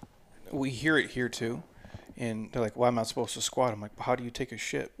common, we hear it here too. And they're like, well, I'm not supposed to squat. I'm like, well, how do you take a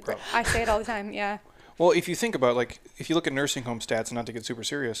shit, bro? I say it all the time, yeah. Well, if you think about, like, if you look at nursing home stats, and not to get super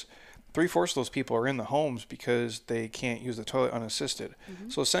serious, 3/4 of those people are in the homes because they can't use the toilet unassisted.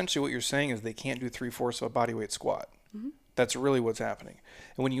 So essentially what you're saying is they can't do 3/4 of a body weight squat. That's really what's happening.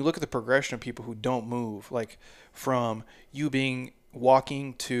 And when you look at the progression of people who don't move, like from you being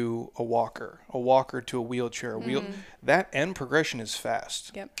walking to a walker to a wheelchair, that end progression is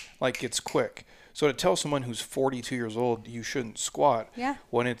fast. Yep. Like it's quick. So to tell someone who's 42 years old you shouldn't squat,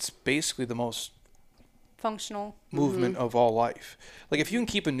 when it's basically the most functional movement of all life. Like if you can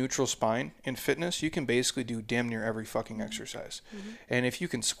keep a neutral spine in fitness, you can basically do damn near every fucking exercise. And if you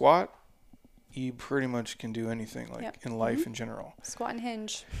can squat, you pretty much can do anything like in life in general. squat and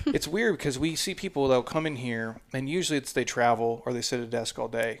hinge. It's weird because we see people that'll come in here and usually it's they travel or they sit at a desk all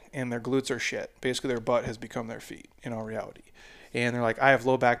day and their glutes are shit. Basically their butt has become their feet in all reality. And they're like, I have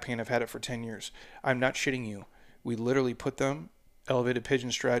low back pain. I've had it for 10 years. I'm not shitting you. We literally put them elevated pigeon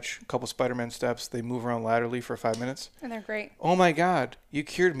stretch, a couple Spider-Man steps. They move around laterally for 5 minutes. And they're great. Oh my God, you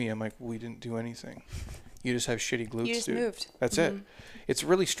cured me. I'm like, we didn't do anything. You just have shitty glutes, You just dude. moved. That's it. It's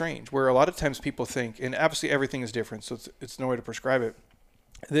really strange where a lot of times people think, and obviously everything is different, so it's no way to prescribe it.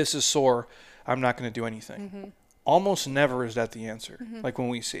 This is sore. I'm not going to do anything. Almost never is that the answer. Like when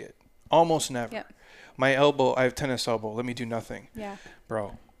we see it. Almost never. Yep. My elbow, I have tennis elbow. Let me do nothing. Yeah.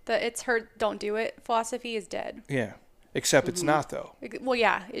 Bro. The it's hurt, don't do it philosophy is dead. Yeah. Except it's not though. Well,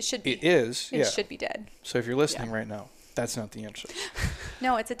 yeah, it should be. It is. It Yeah. should be dead. So if you're listening right now, that's not the answer.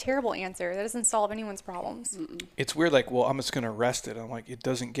 No, it's a terrible answer. That doesn't solve anyone's problems. It's weird. Like, well, I'm just going to rest it. I'm like, it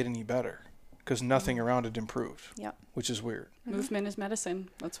doesn't get any better because nothing around it improved. Yep. Which is weird. Movement is medicine.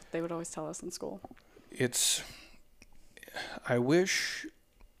 That's what they would always tell us in school. I wish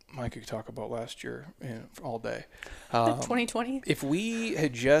I could talk about last year all day. 2020. If we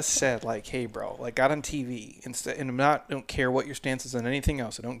had just said like, hey, bro, like got on TV instead, and don't care what your stance is on anything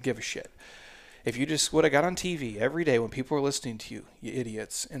else. I don't give a shit. If you just would have got on TV every day when people were listening to you, you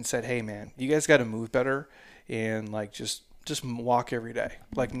idiots, and said, hey, man, you guys got to move better and like just walk every day.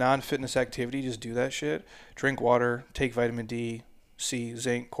 Like non-fitness activity, just do that shit. Drink water, take vitamin D, C,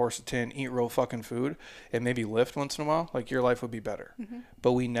 zinc, quercetin, eat real fucking food, and maybe lift once in a while. Like your life would be better.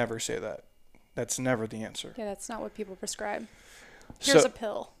 But we never say that. That's never the answer. Yeah, that's not what people prescribe. Here's So- a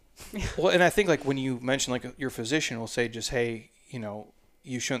pill. Well, and I think like when you mention like your physician will say just, hey,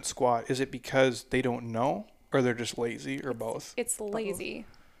 you shouldn't squat. Is it because they don't know or they're just lazy or both? It's lazy.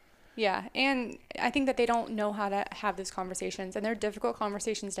 Yeah, and I think that they don't know how to have those conversations, and they're difficult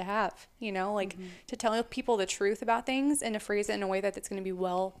conversations to have, like to tell people the truth about things and to phrase it in a way that it's going to be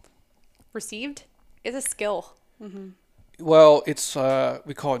well received is a skill. Well, it's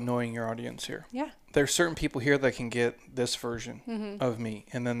we call it knowing your audience here. Yeah. There's certain people here that can get this version of me,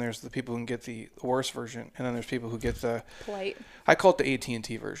 and then there's the people who can get the worst version, and then there's people who get the Polite. I call it the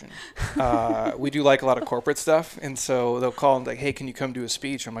AT&T version. We do like a lot of corporate stuff, and so they'll call and like, hey, can you come do a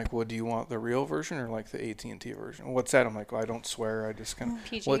speech? I'm like, well, do you want the real version or like the AT&T version? What's that? I'm like, well, I don't swear. I just kind of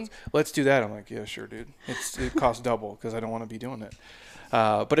PG. let's do that. I'm like, yeah, sure, dude. It costs double because I don't want to be doing it.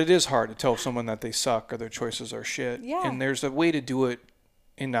 But it is hard to tell someone that they suck or their choices are shit. Yeah. And there's a way to do it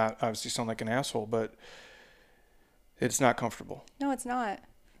and not obviously sound like an asshole, but it's not comfortable. No, it's not.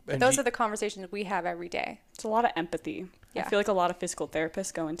 But And those you- are the conversations we have every day. It's a lot of empathy. Yeah. I feel like a lot of physical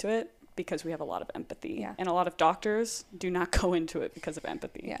therapists go into it because we have a lot of empathy. Yeah. And a lot of doctors do not go into it because of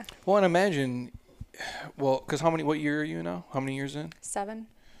empathy. Yeah. Well, and imagine, because what year are you now? How many years in? 7.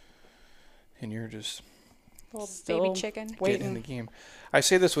 And you're just Little Still baby chicken. getting in the game. I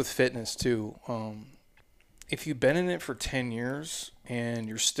say this with fitness too. If you've been in it for 10 years and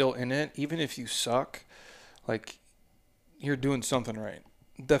you're still in it, even if you suck, like you're doing something right.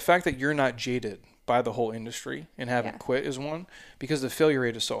 The fact that you're not jaded by the whole industry and haven't Yeah. quit is one, because the failure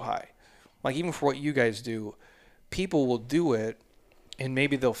rate is so high. Like even for what you guys do, people will do it and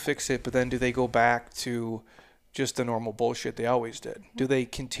maybe they'll fix it, but then do they go back to just the normal bullshit they always did? Do they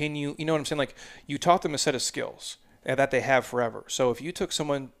continue? You know what I'm saying? Like you taught them a set of skills and that they have forever. So if you took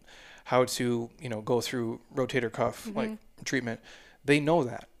someone how to, go through rotator cuff like treatment, they know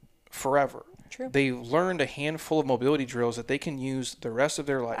that forever. True. They learned a handful of mobility drills that they can use the rest of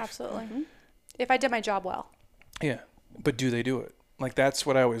their life. Absolutely. If I did my job well. Yeah. But do they do it? Like that's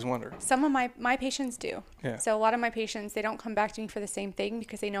what I always wonder. Some of my patients do. Yeah. So a lot of my patients, they don't come back to me for the same thing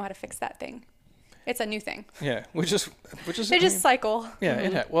because they know how to fix that thing. It's a new thing. Yeah. Which is They just cycle.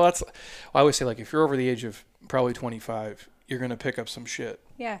 yeah. Well, I always say like if you're over the age of probably 25, you're going to pick up some shit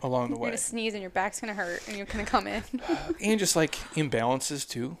Yeah. along the You're way. going to sneeze and your back's going to hurt and you're going to come in. And just like imbalances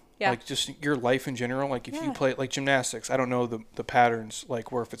too. Yeah. Like just your life in general. Like if you Yeah. play like gymnastics, I don't know the patterns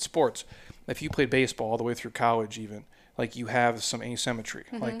like where if it's sports, if you played baseball all the way through college even, like you have some asymmetry.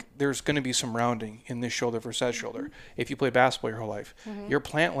 Like there's going to be some rounding in this shoulder versus that shoulder. If you play basketball your whole life, your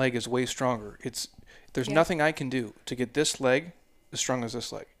plant leg is way stronger. There's Yeah. nothing I can do to get this leg as strong as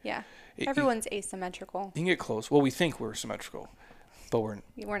this leg. Yeah. You- Everyone's asymmetrical. You can get close. Well, we think we're symmetrical, but we're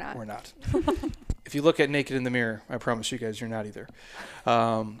We're not. We're not. If you look at naked in the mirror, I promise you guys you're not either.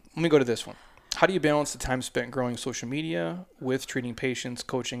 Let me go to this one. How do you balance the time spent growing social media with treating patients,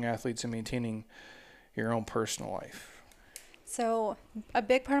 coaching athletes, and maintaining your own personal life? So, a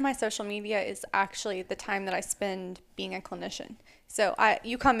big part of my social media is actually the time that I spend being a clinician. So,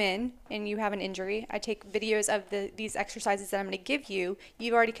 you come in and you have an injury. I take videos of these exercises that I'm going to give you.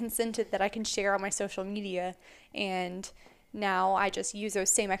 You've already consented that I can share on my social media. And now I just use those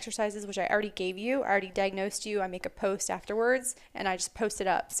same exercises, which I already gave you. I already diagnosed you. I make a post afterwards and I just post it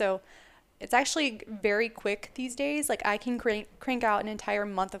up. So, it's actually very quick these days. Like, I can crank out an entire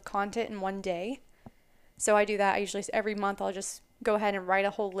month of content in one day. So I do that. I usually every month I'll just go ahead and write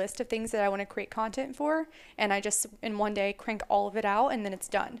a whole list of things that I want to create content for, and I just in one day crank all of it out, and then it's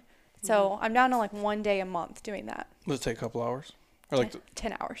done. So I'm down to like one day a month doing that. Does it take a couple hours? Or like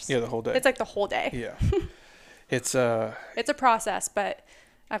 10 hours. Yeah, the whole day. It's like the whole day. Yeah. It's a process, but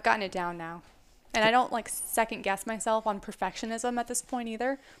I've gotten it down now. And I don't like second guess myself on perfectionism at this point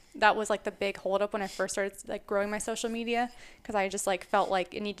either. That was like the big holdup when I first started like growing my social media, because I just like felt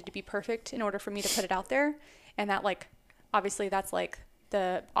like it needed to be perfect in order for me to put it out there. And that like, obviously that's like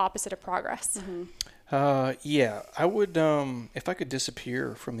the opposite of progress. Yeah, I would, if I could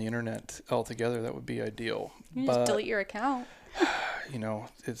disappear from the internet altogether, that would be ideal. You just delete your account. You know,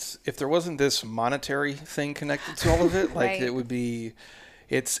 if there wasn't this monetary thing connected to all of it, like Right. it would be,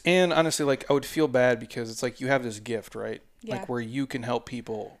 and honestly, like I would feel bad because it's like you have this gift, right? Yeah. Like where you can help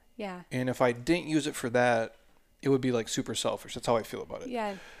people. Yeah. And if I didn't use it for that, it would be like super selfish. That's how I feel about it.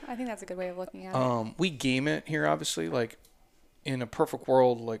 Yeah, I think that's a good way of looking at it. We game it here, obviously. Like in a perfect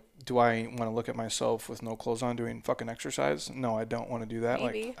world, like do I want to look at myself with no clothes on doing fucking exercise? No, I don't want to do that.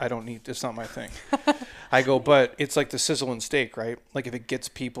 Maybe. Like I don't need. It's not my thing. I go, but it's like the sizzle and steak, right? Like if it gets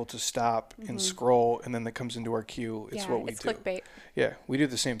people to stop and scroll, and then that comes into our queue, it's what we it's do. clickbait. Yeah, we do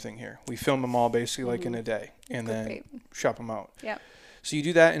the same thing here. We film them all basically like in a day, and then clickbait. shop them out. Yeah. So you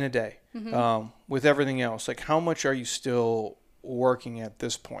do that in a day. With everything else, like how much are you still working at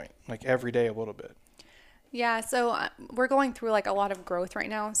this point? Like every day a little bit. Yeah, so we're going through like a lot of growth right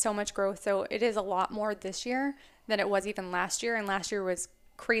now, so much growth. So it is a lot more this year than it was even last year. And last year was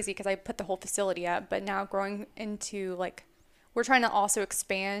crazy because I put the whole facility up. But now growing into like, we're trying to also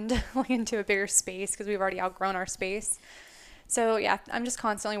expand like into a bigger space because we've already outgrown our space. So yeah, I'm just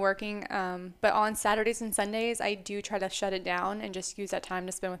constantly working. But on Saturdays and Sundays, I do try to shut it down and just use that time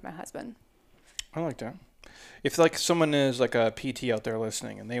to spend with my husband. I like that. If like someone is like a PT out there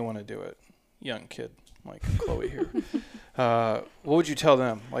listening and they want to do it, young kid like Chloe here, what would you tell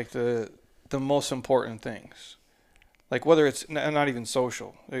them? Like the most important things, like whether it's not even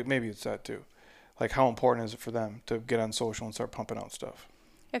social, maybe it's that too. Like how important is it for them to get on social and start pumping out stuff?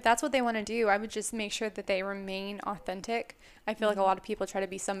 If that's what they want to do, I would just make sure that they remain authentic. I feel like a lot of people try to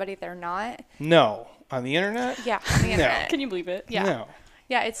be somebody they're not. No, on the internet. Yeah, on the No. internet. Can you believe it? Yeah. No.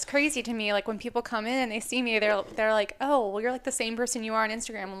 Yeah, it's crazy to me. Like when people come in and they see me, they're like, "Oh, well, you're like the same person you are on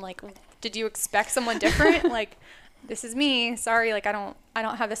Instagram." I'm like, "Did you expect someone different?" Like, this is me. Sorry, like I don't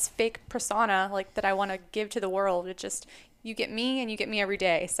have this fake persona like that I want to give to the world. It's just you get me and you get me every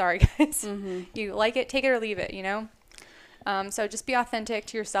day. Sorry, guys. You like it, take it or leave it. You know. So just be authentic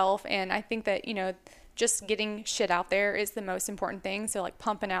to yourself, and I think that just getting shit out there is the most important thing. So like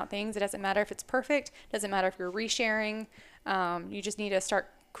pumping out things. It doesn't matter if it's perfect. It doesn't matter if you're resharing. You just need to start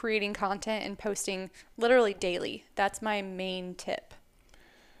creating content and posting literally daily. That's my main tip.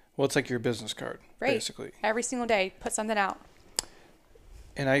 Well, it's like your business card, Right. basically. Every single day, put something out.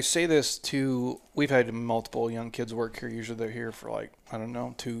 And I say this to, we've had multiple young kids work here. Usually they're here for like, I don't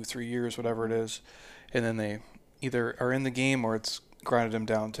know, 2-3 years, whatever it is. And then they either are in the game or it's grinded them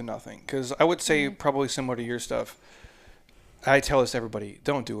down to nothing. Because I would say probably similar to your stuff, I tell this to everybody,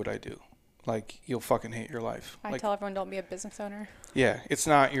 don't do what I do. Like, you'll fucking hate your life. I Like, tell everyone don't be a business owner. yeah, it's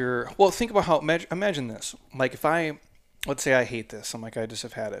not your, well, think about how, imagine this. Like if let's say I hate this. I'm like, I just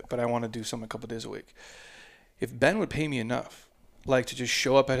have had it, but I want to do something a couple days a week. If Ben would pay me enough, like to just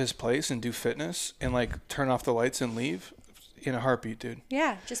show up at his place and do fitness and like turn off the lights and leave in a heartbeat, dude.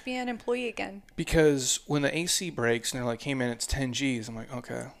 Yeah, just be an employee again. Because when the AC breaks and they're like, hey man, it's 10 G's. I'm like,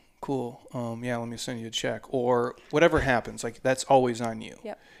 okay, cool. Yeah, let me send you a check or whatever happens. Like that's always on you.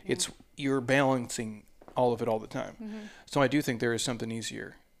 Yep. You're balancing all of it all the time. So I do think there is something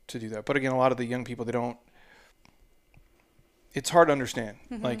easier to do that. But again, a lot of the young people, it's hard to understand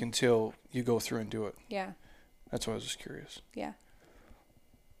like until you go through and do it. Yeah. That's why I was just curious. Yeah.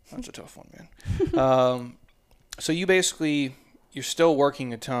 That's a tough one, man. So you're still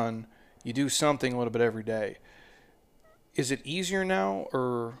working a ton. You do something a little bit every day. Is it easier now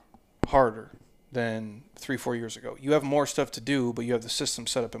or harder than 3-4 years ago? You have more stuff to do, but you have the system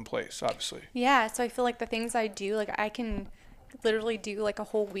set up in place, obviously. Yeah, so I feel like the things I do, like I can literally do like a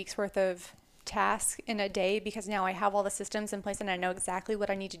whole week's worth of tasks in a day because now I have all the systems in place and I know exactly what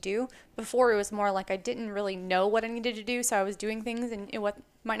I need to do. Before, it was more like I didn't really know what I needed to do, so I was doing things and it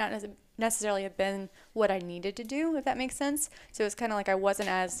might not necessarily have been what I needed to do, if that makes sense. So it was kind of like I wasn't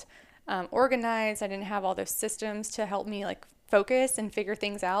as organized. I didn't have all those systems to help me like focus and figure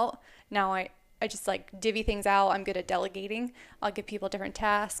things out. Now I just like divvy things out. I'm good at delegating. I'll give people different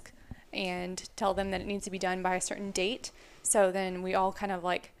tasks and tell them that it needs to be done by a certain date. So then we all kind of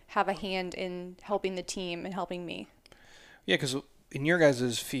like have a hand in helping the team and helping me. Yeah, because in your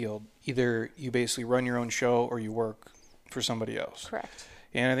guys' field, either you basically run your own show or you work for somebody else. Correct.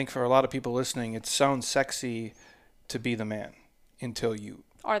 And I think for a lot of people listening, it sounds sexy to be the man until you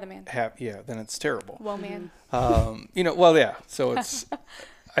Are the man. then it's terrible. Whoa, man. Well, yeah. So it's,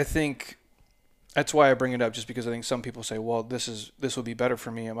 I think that's why I bring it up, just because I think some people say, well, this will be better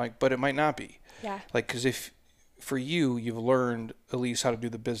for me. I'm like, but it might not be. Yeah. Like, because if for you've learned at least how to do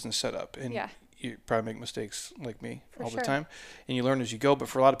the business setup, and Yeah. you probably make mistakes like me For all sure. the time, and you learn as you go. But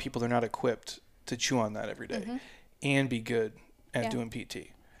for a lot of people, they're not equipped to chew on that every day and be good at Yeah. doing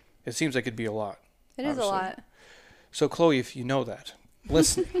PT. It seems like it'd be a lot. It is a obviously. lot. So Chloe, if you know that,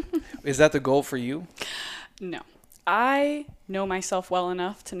 listen, is that the goal for you? No. I know myself well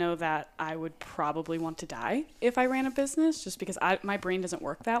enough to know that I would probably want to die if I ran a business, just because my brain doesn't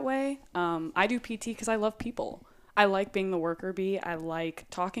work that way. I do PT because I love people. I like being the worker bee. I like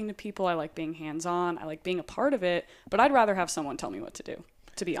talking to people. I like being hands-on. I like being a part of it. But I'd rather have someone tell me what to do,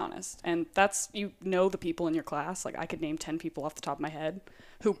 to be honest. And that's, the people in your class. Like, I could name 10 people off the top of my head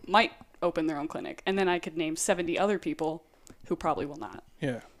who might open their own clinic. And then I could name 70 other people who probably will not.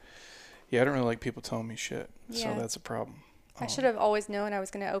 Yeah. Yeah, I don't really like people telling me shit, so Yeah. that's a problem. I should have always known I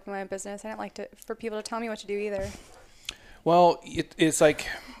was going to open my own business. I didn't like for people to tell me what to do either. Well, it's like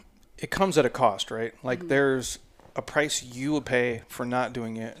it comes at a cost, right? Like there's a price you would pay for not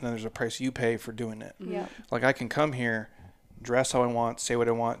doing it, and then there's a price you pay for doing it. Yeah. Like I can come here, dress how I want, say what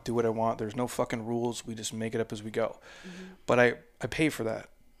I want, do what I want. There's no fucking rules. We just make it up as we go. But I pay for that.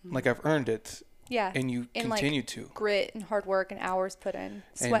 Like I've earned it, Yeah. and you And, continue to. Grit and hard work and hours put in.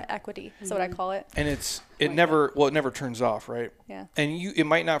 Sweat equity is what I call it. And it never turns off, right? Yeah. And it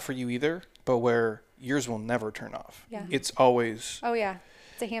might not for you either, but where yours will never turn off. Yeah. It's always. Oh, yeah.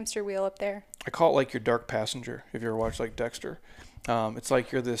 It's a hamster wheel up there. I call it like your dark passenger. If you ever watched like Dexter, it's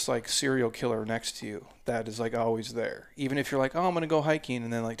like you're this like serial killer next to you that is like always there. Even if you're like, oh, I'm gonna go hiking,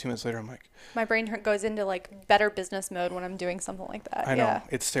 and then like 2 minutes later, I'm like, My brain goes into like better business mode when I'm doing something like that. I know Yeah.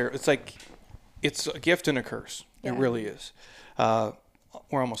 it's terrible. It's like it's a gift and a curse. Yeah. It really is.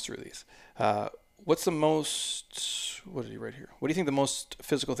 We're almost through these. What's the most? What did you write here? What do you think the most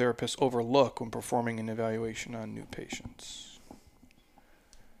physical therapists overlook when performing an evaluation on new patients?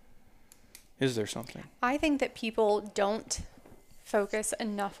 Is there something? I think that people don't focus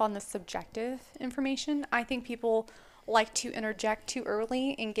enough on the subjective information. I think people like to interject too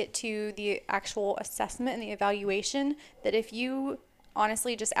early and get to the actual assessment and the evaluation, that if you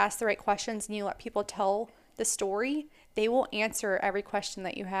honestly just ask the right questions and you let people tell the story, they will answer every question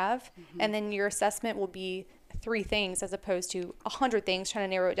that you have. And then your assessment will be 3 things as opposed to 100 things, trying to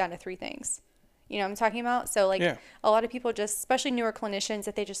narrow it down to 3 things. You know what I'm talking about? So like Yeah. a lot of people just, especially newer clinicians,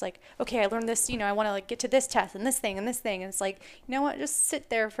 that they just like, okay, I learned this, I want to like get to this test and this thing and this thing. And it's like, you know what? Just sit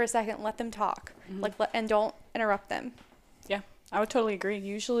there for a second, let them talk, and don't interrupt them. Yeah, I would totally agree.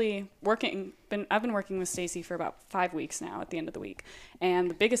 Usually I've been working with Stacy for about 5 weeks now at the end of the week. And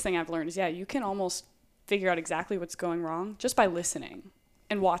the biggest thing I've learned is, you can almost figure out exactly what's going wrong just by listening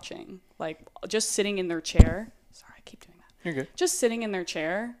and watching, like just sitting in their chair. Sorry, I keep doing that. You're good. Just sitting in their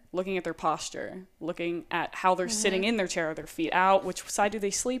chair, looking at their posture, looking at how they're sitting in their chair, are their feet out, which side do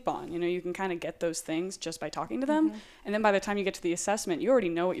they sleep on? You can kind of get those things just by talking to them. And then by the time you get to the assessment, you already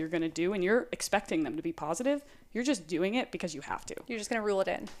know what you're going to do, and you're expecting them to be positive. You're just doing it because you have to. You're just going to rule it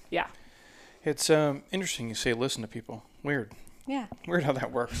in. Yeah. It's interesting you say listen to people. Weird. Yeah. Weird how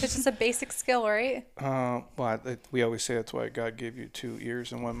that works. It's just a basic skill, right? We always say that's why God gave you 2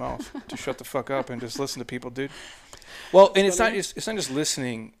 ears and 1 mouth to shut the fuck up and just listen to people, dude. Well, and it's not just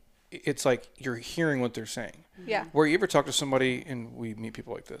listening. It's like you're hearing what they're saying. Yeah. Where you ever talk to somebody, and we meet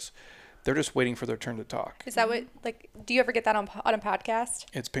people like this, they're just waiting for their turn to talk. Is that what, like, do you ever get that on a podcast?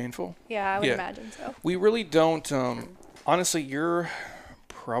 It's painful. Yeah, I would Yeah. imagine so. We really don't. Honestly, you're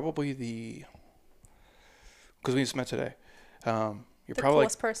probably because we just met today. You're The probably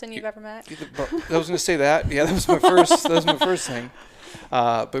coolest person you've ever met. I was gonna say that. Yeah, that was my first. That was my first thing.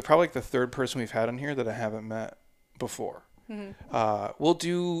 But probably like the 3rd person we've had on here that I haven't met before. We'll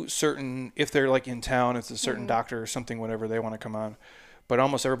do certain, if they're like in town, it's a certain doctor or something, whatever they want to come on. But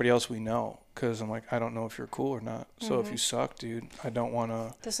almost everybody else we know, because I'm like, I don't know if you're cool or not. So if you suck, dude, I don't want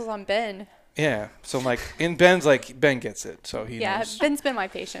to. This was on Ben. Yeah. So I'm like, and Ben's like, Ben gets it. So he Yeah, knows. Ben's been my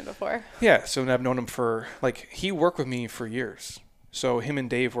patient before. Yeah. So I've known him for, like, he worked with me for years. So him and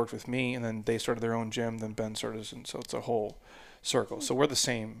Dave worked with me, and then they started their own gym. Then Ben started his, and so it's a whole circle. So we're the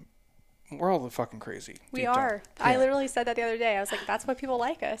same. We're all the fucking crazy. We deep down. are. I Yeah. literally said that the other day. I was like, that's why people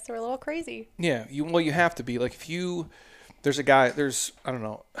like us. We're a little crazy. Yeah, you have to be. Like, if you, there's a guy, I don't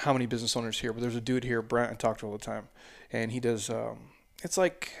know how many business owners here, but there's a dude here, Brent, I talk to all the time, and he does, it's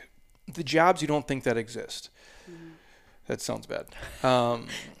like the jobs you don't think that exist. That sounds bad.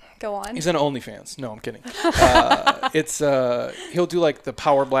 Go on. He's on OnlyFans. No, I'm kidding. He'll do like the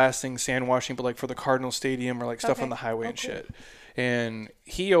power blasting, sand washing, but like for the Cardinal Stadium or like stuff Okay. on the highway and Okay. shit. And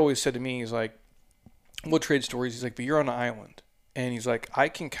he always said to me, he's like, we'll trade stories. He's like, but you're on an island. And he's like, I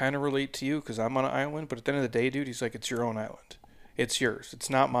can kind of relate to you because I'm on an island. But at the end of the day, dude, he's like, it's your own island. It's yours. It's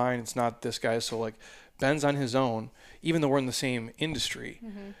not mine. It's not this guy's. So like, Ben's on his own. Even though we're in the same industry,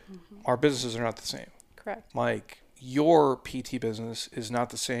 our businesses are not the same. Correct. Like, your PT business is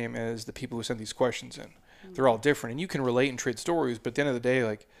not the same as the people who send these questions in. They're all different. And you can relate and trade stories, but at the end of the day,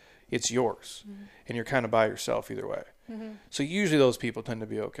 like, it's yours. And you're kind of by yourself either way. So usually those people tend to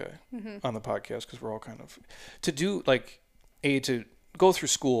be okay on the podcast because we're all kind of, to do, like, to go through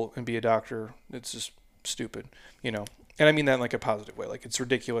school and be a doctor, it's just stupid, you know. And I mean that in like a positive way. Like, it's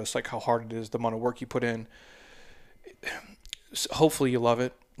ridiculous, like how hard it is, the amount of work you put in. Hopefully you love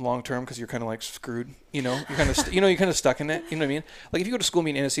it long term because you're kind of like screwed, you know. You're kind of you're kind of stuck in it, you know what I mean? Like, if you go to school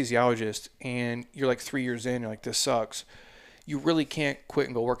and be an anesthesiologist and you're like 3 years in, you're like, this sucks, you really can't quit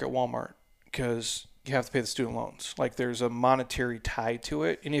and go work at Walmart because you have to pay the student loans. Like, there's a monetary tie to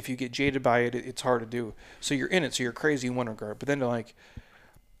it, and if you get jaded by it, it's hard to do. So you're in it, so you're crazy in one regard. But then to like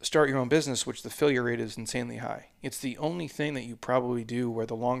start your own business, which the failure rate is insanely high, it's the only thing that you probably do where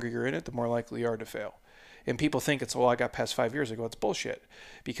the longer you're in it, the more likely you are to fail. And people think it's, well, I got past 5 years ago. It's bullshit.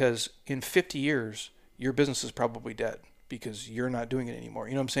 Because in 50 years, your business is probably dead because you're not doing it anymore.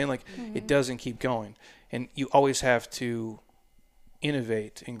 You know what I'm saying? Like, it doesn't keep going. And you always have to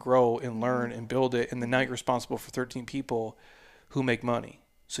innovate and grow and learn and build it. And then now you're responsible for 13 people who make money.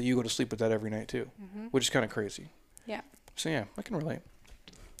 So you go to sleep with that every night too, which is kind of crazy. Yeah. So yeah, I can relate.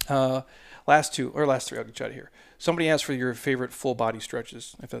 Last three, I'll get you out of here. Somebody asked for your favorite full body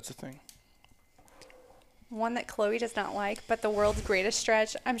stretches, if that's a thing. One that Chloe does not like, but the world's greatest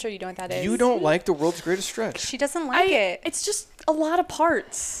stretch. I'm sure you know what that is. You don't like the world's greatest stretch? She doesn't like it. It's just a lot of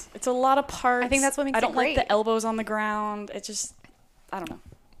parts. It's a lot of parts. I think that's what makes I it don't like great. the elbows on the ground. It just, I don't know.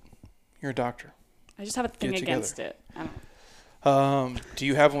 You're a doctor. I just have a thing Get it against together. it. I don't know. Do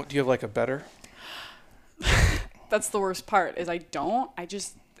you have like a better? That's the worst part is I don't.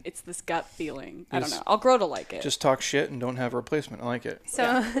 It's this gut feeling. I don't Yes. know. I'll grow to like it. Just talk shit and don't have a replacement. I like it.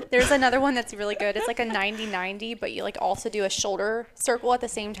 So there's another one that's really good. It's like a 90-90, but you like also do a shoulder circle at the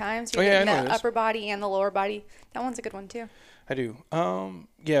same time. So Oh, you're yeah, I getting know the this. upper body and the lower body. That one's a good one too. I do.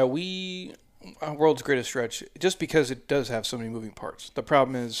 Yeah, world's greatest stretch, just because it does have so many moving parts. The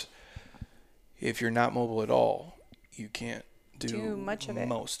problem is, if you're not mobile at all, you can't do much of it.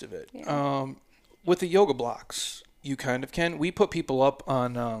 most of it. Yeah. With the yoga blocks, you kind of can. We put people up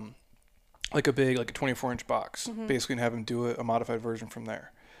on like a 24-inch box, basically, and have them do a modified version from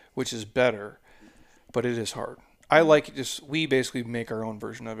there, which is better, but it is hard. I like it just, we basically make our own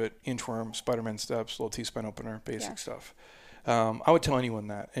version of it, inchworm, Spider-Man steps, little T-spine opener, basic stuff. I would tell anyone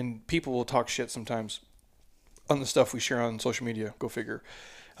that, and people will talk shit sometimes on the stuff we share on social media, go figure.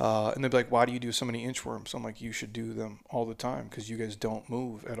 And they'll be like, why do you do so many inchworms? I'm like, you should do them all the time because you guys don't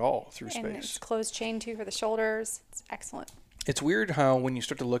move at all through And space. it's closed chain too for the shoulders. It's excellent. It's weird how when you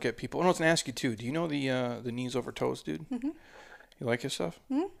start to look at people, and I was going to ask you too, do you know the knees over toes, dude? You like his stuff?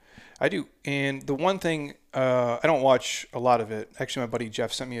 I do. And the one thing, I don't watch a lot of it. Actually, my buddy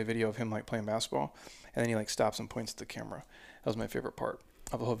Jeff sent me a video of him like playing basketball, and then he like stops and points at the camera. That was my favorite part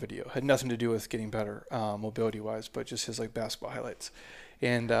of the whole video. Had nothing to do with getting better mobility wise, but just his like basketball highlights.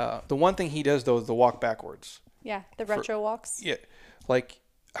 And the one thing he does though is the walk backwards. Yeah, the retro walks. Yeah, like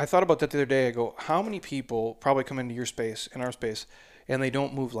I thought about that the other day. I go, how many people probably come into your space, in our space, and they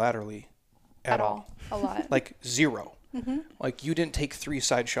don't move laterally at all? A lot. Like zero. Like you didn't take 3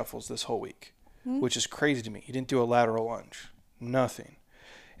 side shuffles this whole week, which is crazy to me. You didn't do a lateral lunge. Nothing.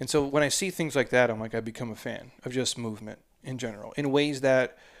 And so when I see things like that, I'm like, I become a fan of just movement in general in ways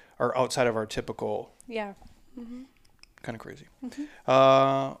that are outside of our typical. Yeah. Kind of crazy.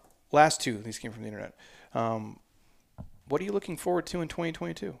 Last two, these came from the internet. What are you looking forward to in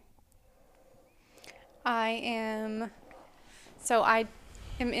 2022? I am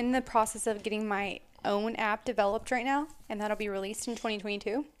in the process of getting my own app developed right now, and that'll be released in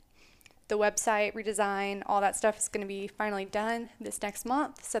 2022. the website redesign, all that stuff is going to be finally done this next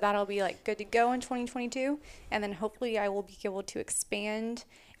month. So that'll be like good to go in 2022. And then hopefully I will be able to expand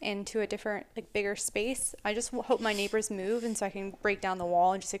into a different, like, bigger space. I just hope my neighbors move, and so I can break down the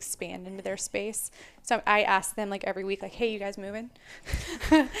wall and just expand into their space. So I ask them like every week, like, hey, you guys moving?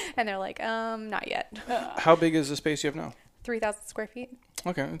 And they're like, not yet. How big is the space you have now? 3,000 square feet.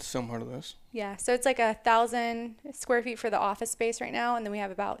 Okay, it's similar to this. Yeah, so it's like 1,000 square feet for the office space right now, and then we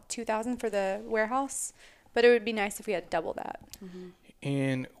have about 2,000 for the warehouse. But it would be nice if we had double that. Mm-hmm.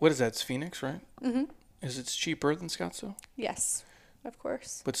 And what is that? It's Phoenix, right? Mm-hmm. Is it cheaper than Scottsdale? Yes, of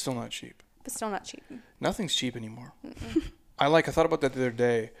course, But still not cheap. but still not cheap. Nothing's cheap anymore. I thought about that the other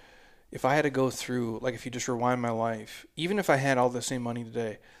day. If I had to go through, like, if you just rewind my life, even if I had all the same money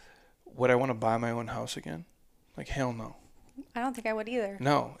today, would I want to buy my own house again? Like, hell no. I don't think I would either.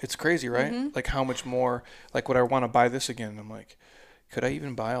 No, it's crazy, right? Mm-hmm. Like, how much more, like, would I want to buy this again? I'm like, could I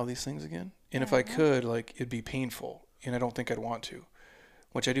even buy all these things again? And if I could, like, it'd be painful, and I don't think I'd want to,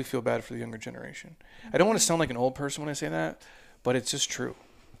 which I do feel bad for the younger generation. I don't want to sound like an old person when I say that, but it's just true.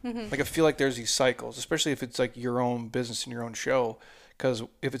 Mm-hmm. Like, I feel like there's these cycles, especially if it's like your own business and your own show. Because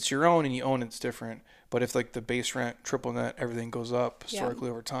if it's your own and you own it, it's different. But if, like, the base rent, triple net, everything goes up historically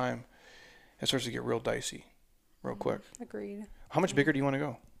over time, it starts to get real dicey real quick. Agreed. How much bigger do you want to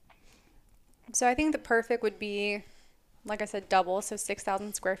go? So I think the perfect would be, like I said, double, so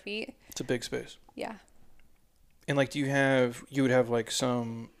 6,000 square feet. It's a big space. Yeah. And, like, you would have, like,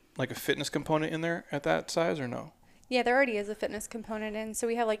 some, like, a fitness component in there at that size, or no? Yeah, there already is a fitness component in. So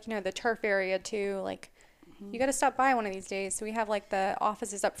we have, like, the turf area too. Like, you got to stop by one of these days. So we have, like, the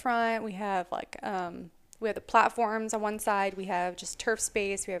offices up front. We have, like, we have the platforms on one side. We have just turf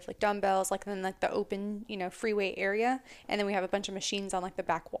space. We have, like, dumbbells, like, then, like, the open, free weight area. And then we have a bunch of machines on, like, the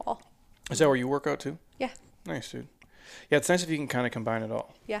back wall. Is that where you work out too? Yeah. Nice, dude. Yeah, it's nice if you can kind of combine it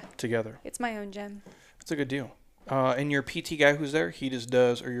all Yeah. together. It's my own gym. It's a good deal. And your PT guy who's there, he just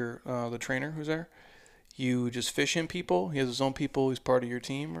does, or your the trainer who's there, you just fish in people? He has his own people. He's part of your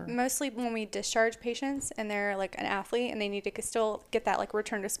team? Or? Mostly when we discharge patients and they're, like, an athlete and they need to still get that, like,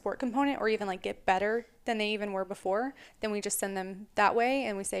 return to sport component or even, like, get better than they even were before, then we just send them that way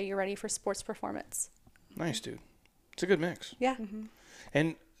and we say, you're ready for sports performance. Nice, dude. It's a good mix. Yeah. Mm-hmm.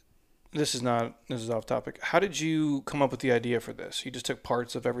 And this is off topic. How did you come up with the idea for this? You just took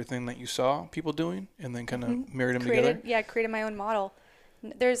parts of everything that you saw people doing and then kind of married them together? Created my own model.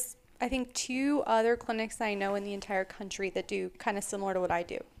 There's, I think, 2 other clinics that I know in the entire country that do kind of similar to what I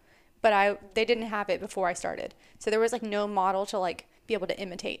do. But they didn't have it before I started. So there was, like, no model to, like, be able to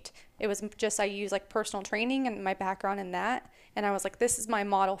imitate. It was just I use, like, personal training and my background in that. And I was like, this is my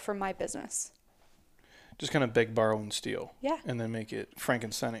model for my business. Just kind of beg, borrow, and steal. Yeah. And then make it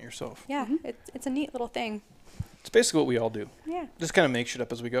Frankenstein it yourself. Yeah, it's a neat little thing. It's basically what we all do. Yeah. Just kind of make shit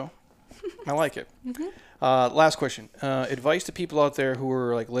up as we go. I like it. Last question. Advice to people out there who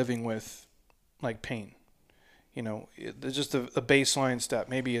are, like, living with, like, pain. There's just a baseline step.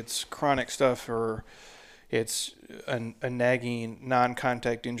 Maybe it's chronic stuff or it's a nagging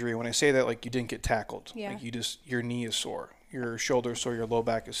non-contact injury. When I say that, like, you didn't get tackled. Yeah. Like, your knee is sore. Your shoulder is sore. Your low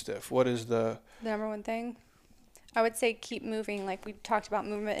back is stiff. What is the number one thing? I would say keep moving. Like we talked about,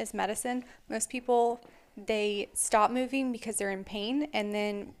 movement is medicine. Most people, they stop moving because they're in pain. And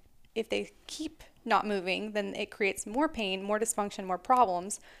then if they keep not moving, then it creates more pain, more dysfunction, more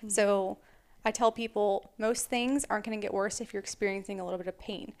problems. Mm-hmm. So I tell people most things aren't going to get worse if you're experiencing a little bit of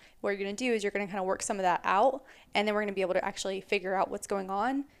pain. What you're going to do is you're going to kind of work some of that out. And then we're going to be able to actually figure out what's going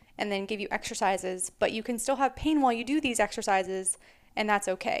on and then give you exercises. But you can still have pain while you do these exercises. And that's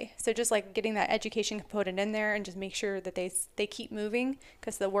okay. So just, like, getting that education component in there and just make sure that they keep moving,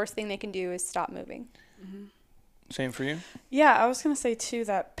 because the worst thing they can do is stop moving. Mm-hmm. same for you? Yeah, I was going to say, too,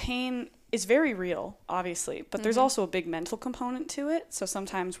 that pain is very real, obviously, but there's also a big mental component to it. So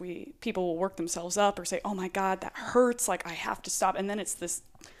sometimes people will work themselves up or say, oh, my God, that hurts. Like, I have to stop. And then it's this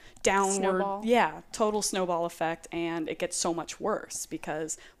downward, snowball. Total snowball effect. And it gets so much worse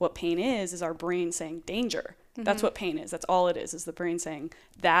because what pain is our brain saying danger. That's what pain is. That's all it is the brain saying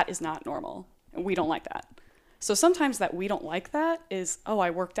that is not normal. And we don't like that. So sometimes that we don't like that is, oh, I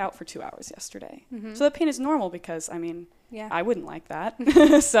worked out for 2 hours yesterday. So that pain is normal because, I mean, I wouldn't like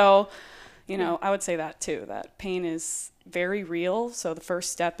that. So, I would say that too, that pain is very real. So the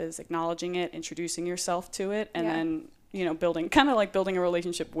first step is acknowledging it, introducing yourself to it, and then, building a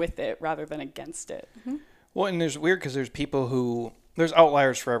relationship with it rather than against it. Mm-hmm. Well, and there's weird because there's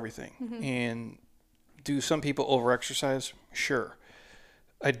outliers for everything. And do some people over-exercise? Sure.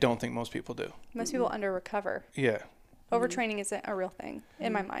 I don't think most people do. Most people under recover. Yeah. Overtraining isn't a real thing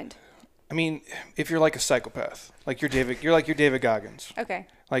in my mind. I mean, if you're like a psychopath, like you're like your David Goggins, Okay.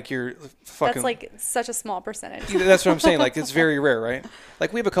 like you're fucking. That's like such a small percentage. That's what I'm saying. Like it's very rare, right?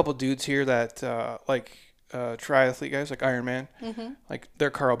 Like we have a couple dudes here that triathlete guys, like Iron Man. Mm-hmm. Like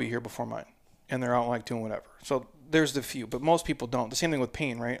their car will be here before mine, and they're out like doing whatever. So there's the few, but most people don't. The same thing with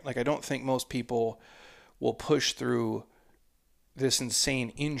pain, right? Like I don't think most people will push through this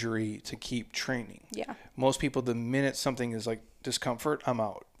insane injury to keep training. Yeah. Most people, the minute something is like discomfort, I'm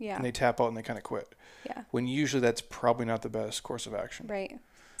out. Yeah. And they tap out and they kind of quit. Yeah. When usually that's probably not the best course of action. Right.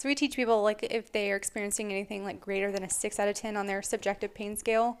 So we teach people, like, if they are experiencing anything like greater than a 6 out of 10 on their subjective pain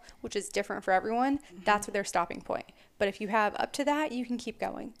scale, which is different for everyone, that's their stopping point. But if you have up to that, you can keep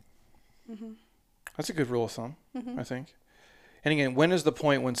going. That's a good rule of thumb, Mm-hmm. I think. And again, when is the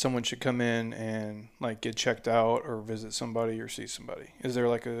point when someone should come in and like get checked out or visit somebody or see somebody? Is there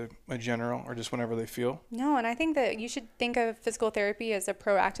like a general, or just whenever they feel? No, and I think that you should think of physical therapy as a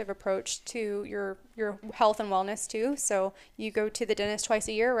proactive approach to your health and wellness too. So you go to the dentist twice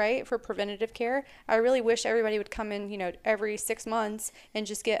a year, right, for preventative care. I really wish everybody would come in, every 6 months and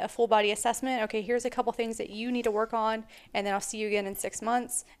just get a full body assessment. Okay, here's a couple things that you need to work on, and then I'll see you again in 6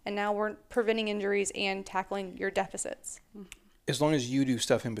 months. And now we're preventing injuries and tackling your deficits. As long as you do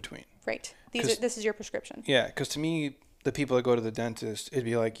stuff in between. Right. 'Cause- This is your prescription. Yeah, because to me, the people that go to the dentist, it'd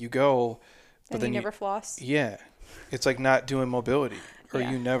be like you go, but And then you never floss. Yeah, it's like not doing mobility, or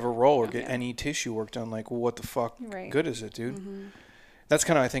Yeah. you never roll or get Yeah. any tissue work done. Like, well, what the fuck Right. good is it, dude? That's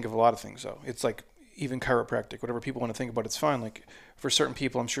kind of I think of a lot of things though. It's like even chiropractic, whatever people want to think about, it's fine. Like for certain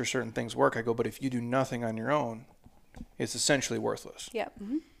people, I'm sure certain things work. I go, but if you do nothing on your own, it's essentially worthless. Yep.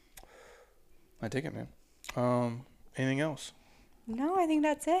 I take it, man. Anything else? No, I think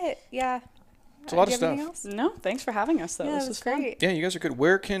that's it. Yeah. It's a lot Do of you have stuff. anything else? No, thanks for having us, though. Yeah, this that was was fun. great. Yeah, you guys are good.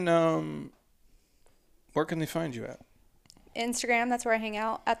 Where can they find you at? Instagram, that's where I hang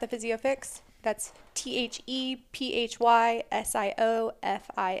out, at the PhysioFix. That's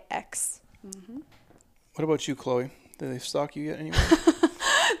ThePhysioFix. What about you, Chloe? Do they stalk you yet anywhere?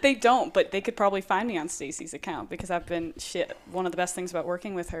 They don't, but they could probably find me on Stacy's account because I've been one of the best things about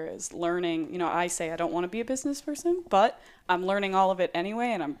working with her is learning. I say I don't want to be a business person, but I'm learning all of it anyway,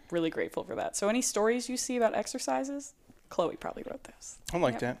 and I'm really grateful for that. So any stories you see about exercises, Chloe probably wrote those. I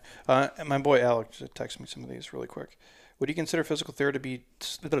like that. And my boy Alex just texted me some of these really quick. Would you consider physical therapy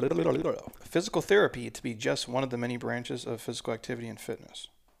to be just one of the many branches of physical activity and fitness?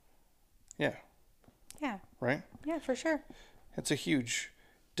 Yeah. Yeah. Right? Yeah, for sure. It's a huge...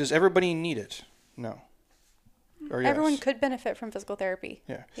 Does everybody need it? No. Or yes? Everyone could benefit from physical therapy.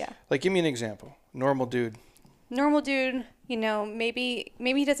 Yeah. Yeah. Like, give me an example. Normal dude. Normal dude, maybe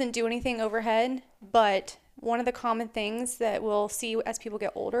he doesn't do anything overhead, but one of the common things that we'll see as people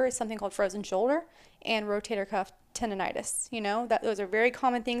get older is something called frozen shoulder and rotator cuff tendonitis. Those are very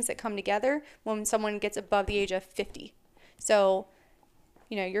common things that come together when someone gets above the age of 50. So,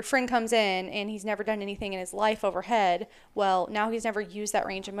 your friend comes in and he's never done anything in his life overhead. Well, now he's never used that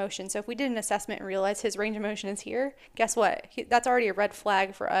range of motion. So if we did an assessment and realized his range of motion is here, guess what? That's already a red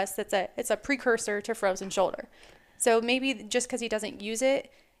flag for us. It's a precursor to frozen shoulder. So maybe just because he doesn't use it,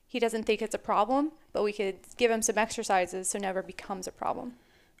 he doesn't think it's a problem, but we could give him some exercises so it never becomes a problem.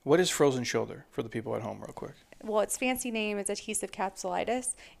 What is frozen shoulder for the people at home real quick? Well, its fancy name is adhesive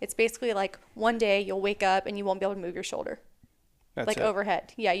capsulitis. It's basically like one day you'll wake up and you won't be able to move your shoulder. That's like it.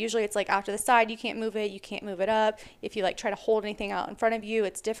 overhead. Yeah, usually it's like after the side, you can't move it up. If you try to hold anything out in front of you,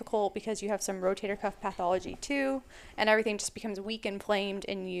 it's difficult because you have some rotator cuff pathology too, and everything just becomes weak and inflamed,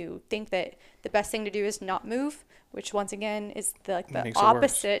 and you think that the best thing to do is not move, which once again is the Makes it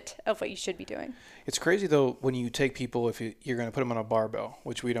opposite of what you should be doing. It's crazy though when you take people, if you're going to put them on a barbell,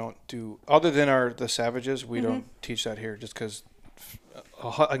 which we don't do, other than the Savages, we don't teach that here just because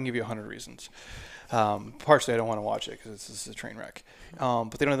I can give you 100 reasons. Partially I don't want to watch it because it's a train wreck.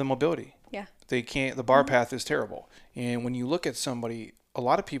 But they don't have the mobility. Yeah. They can't, the bar path is terrible. And when you look at somebody, a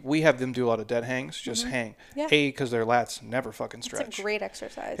lot of people, we have them do a lot of dead hangs, just hang. Yeah. Because their lats never fucking stretch. It's a great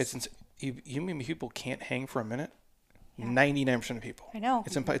exercise. You mean people can't hang for a minute? Yeah. 99% of people. I know.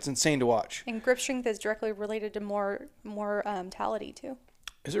 It's insane to watch. And grip strength is directly related to more mentality too.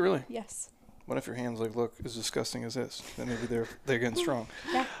 Is it really? Yes. What if your hands look as disgusting as this? Then maybe they're getting strong.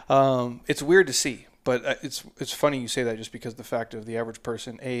 Yeah. It's weird to see, but it's funny you say that just because the fact of the average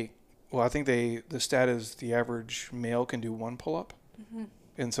person. I think the stat is the average male can do 1 pull-up,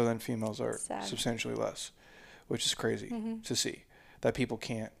 and so then females are substantially less, which is crazy to see that people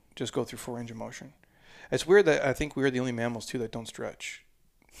can't just go through 4 range of motion. It's weird that I think we're the only mammals too that don't stretch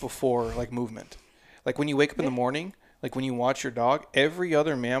before movement. Like when you wake up in the morning. Like when you watch your dog, every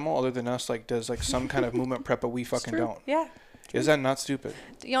other mammal other than us does some kind of movement prep, but we fucking don't. Yeah. Is that not stupid?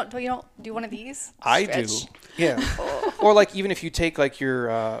 Do you don't do one of these? I do. Stretch. Yeah. Or like even if you take like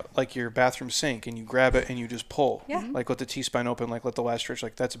your bathroom sink and you grab it and you just pull. Yeah. Like let the T-spine open, like let the lat stretch.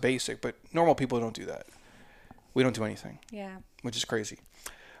 Like that's basic, but normal people don't do that. We don't do anything. Yeah. Which is crazy.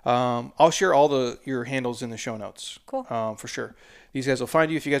 I'll share all your handles in the show notes. Cool. For sure. These guys will find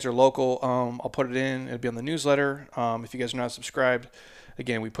you if you guys are local. I'll put it in. It'll be on the newsletter. If you guys are not subscribed,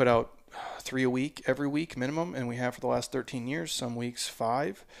 again, we put out 3 a week, every week minimum, and we have for the last 13 years, some weeks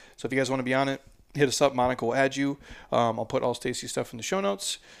 5. So if you guys want to be on it, hit us up. Monica will add you. I'll put all Stacy's stuff in the show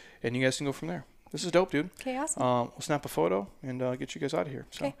notes, and you guys can go from there. This is dope, dude. Okay, awesome. We'll snap a photo and get you guys out of here.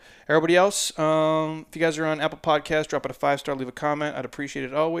 So, Okay. Everybody else, if you guys are on Apple Podcasts, drop it a 5-star, leave a comment. I'd appreciate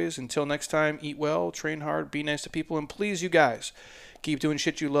it always. Until next time, eat well, train hard, be nice to people, and please, you guys, keep doing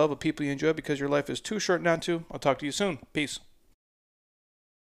shit you love with people you enjoy because your life is too short not to. I'll talk to you soon. Peace.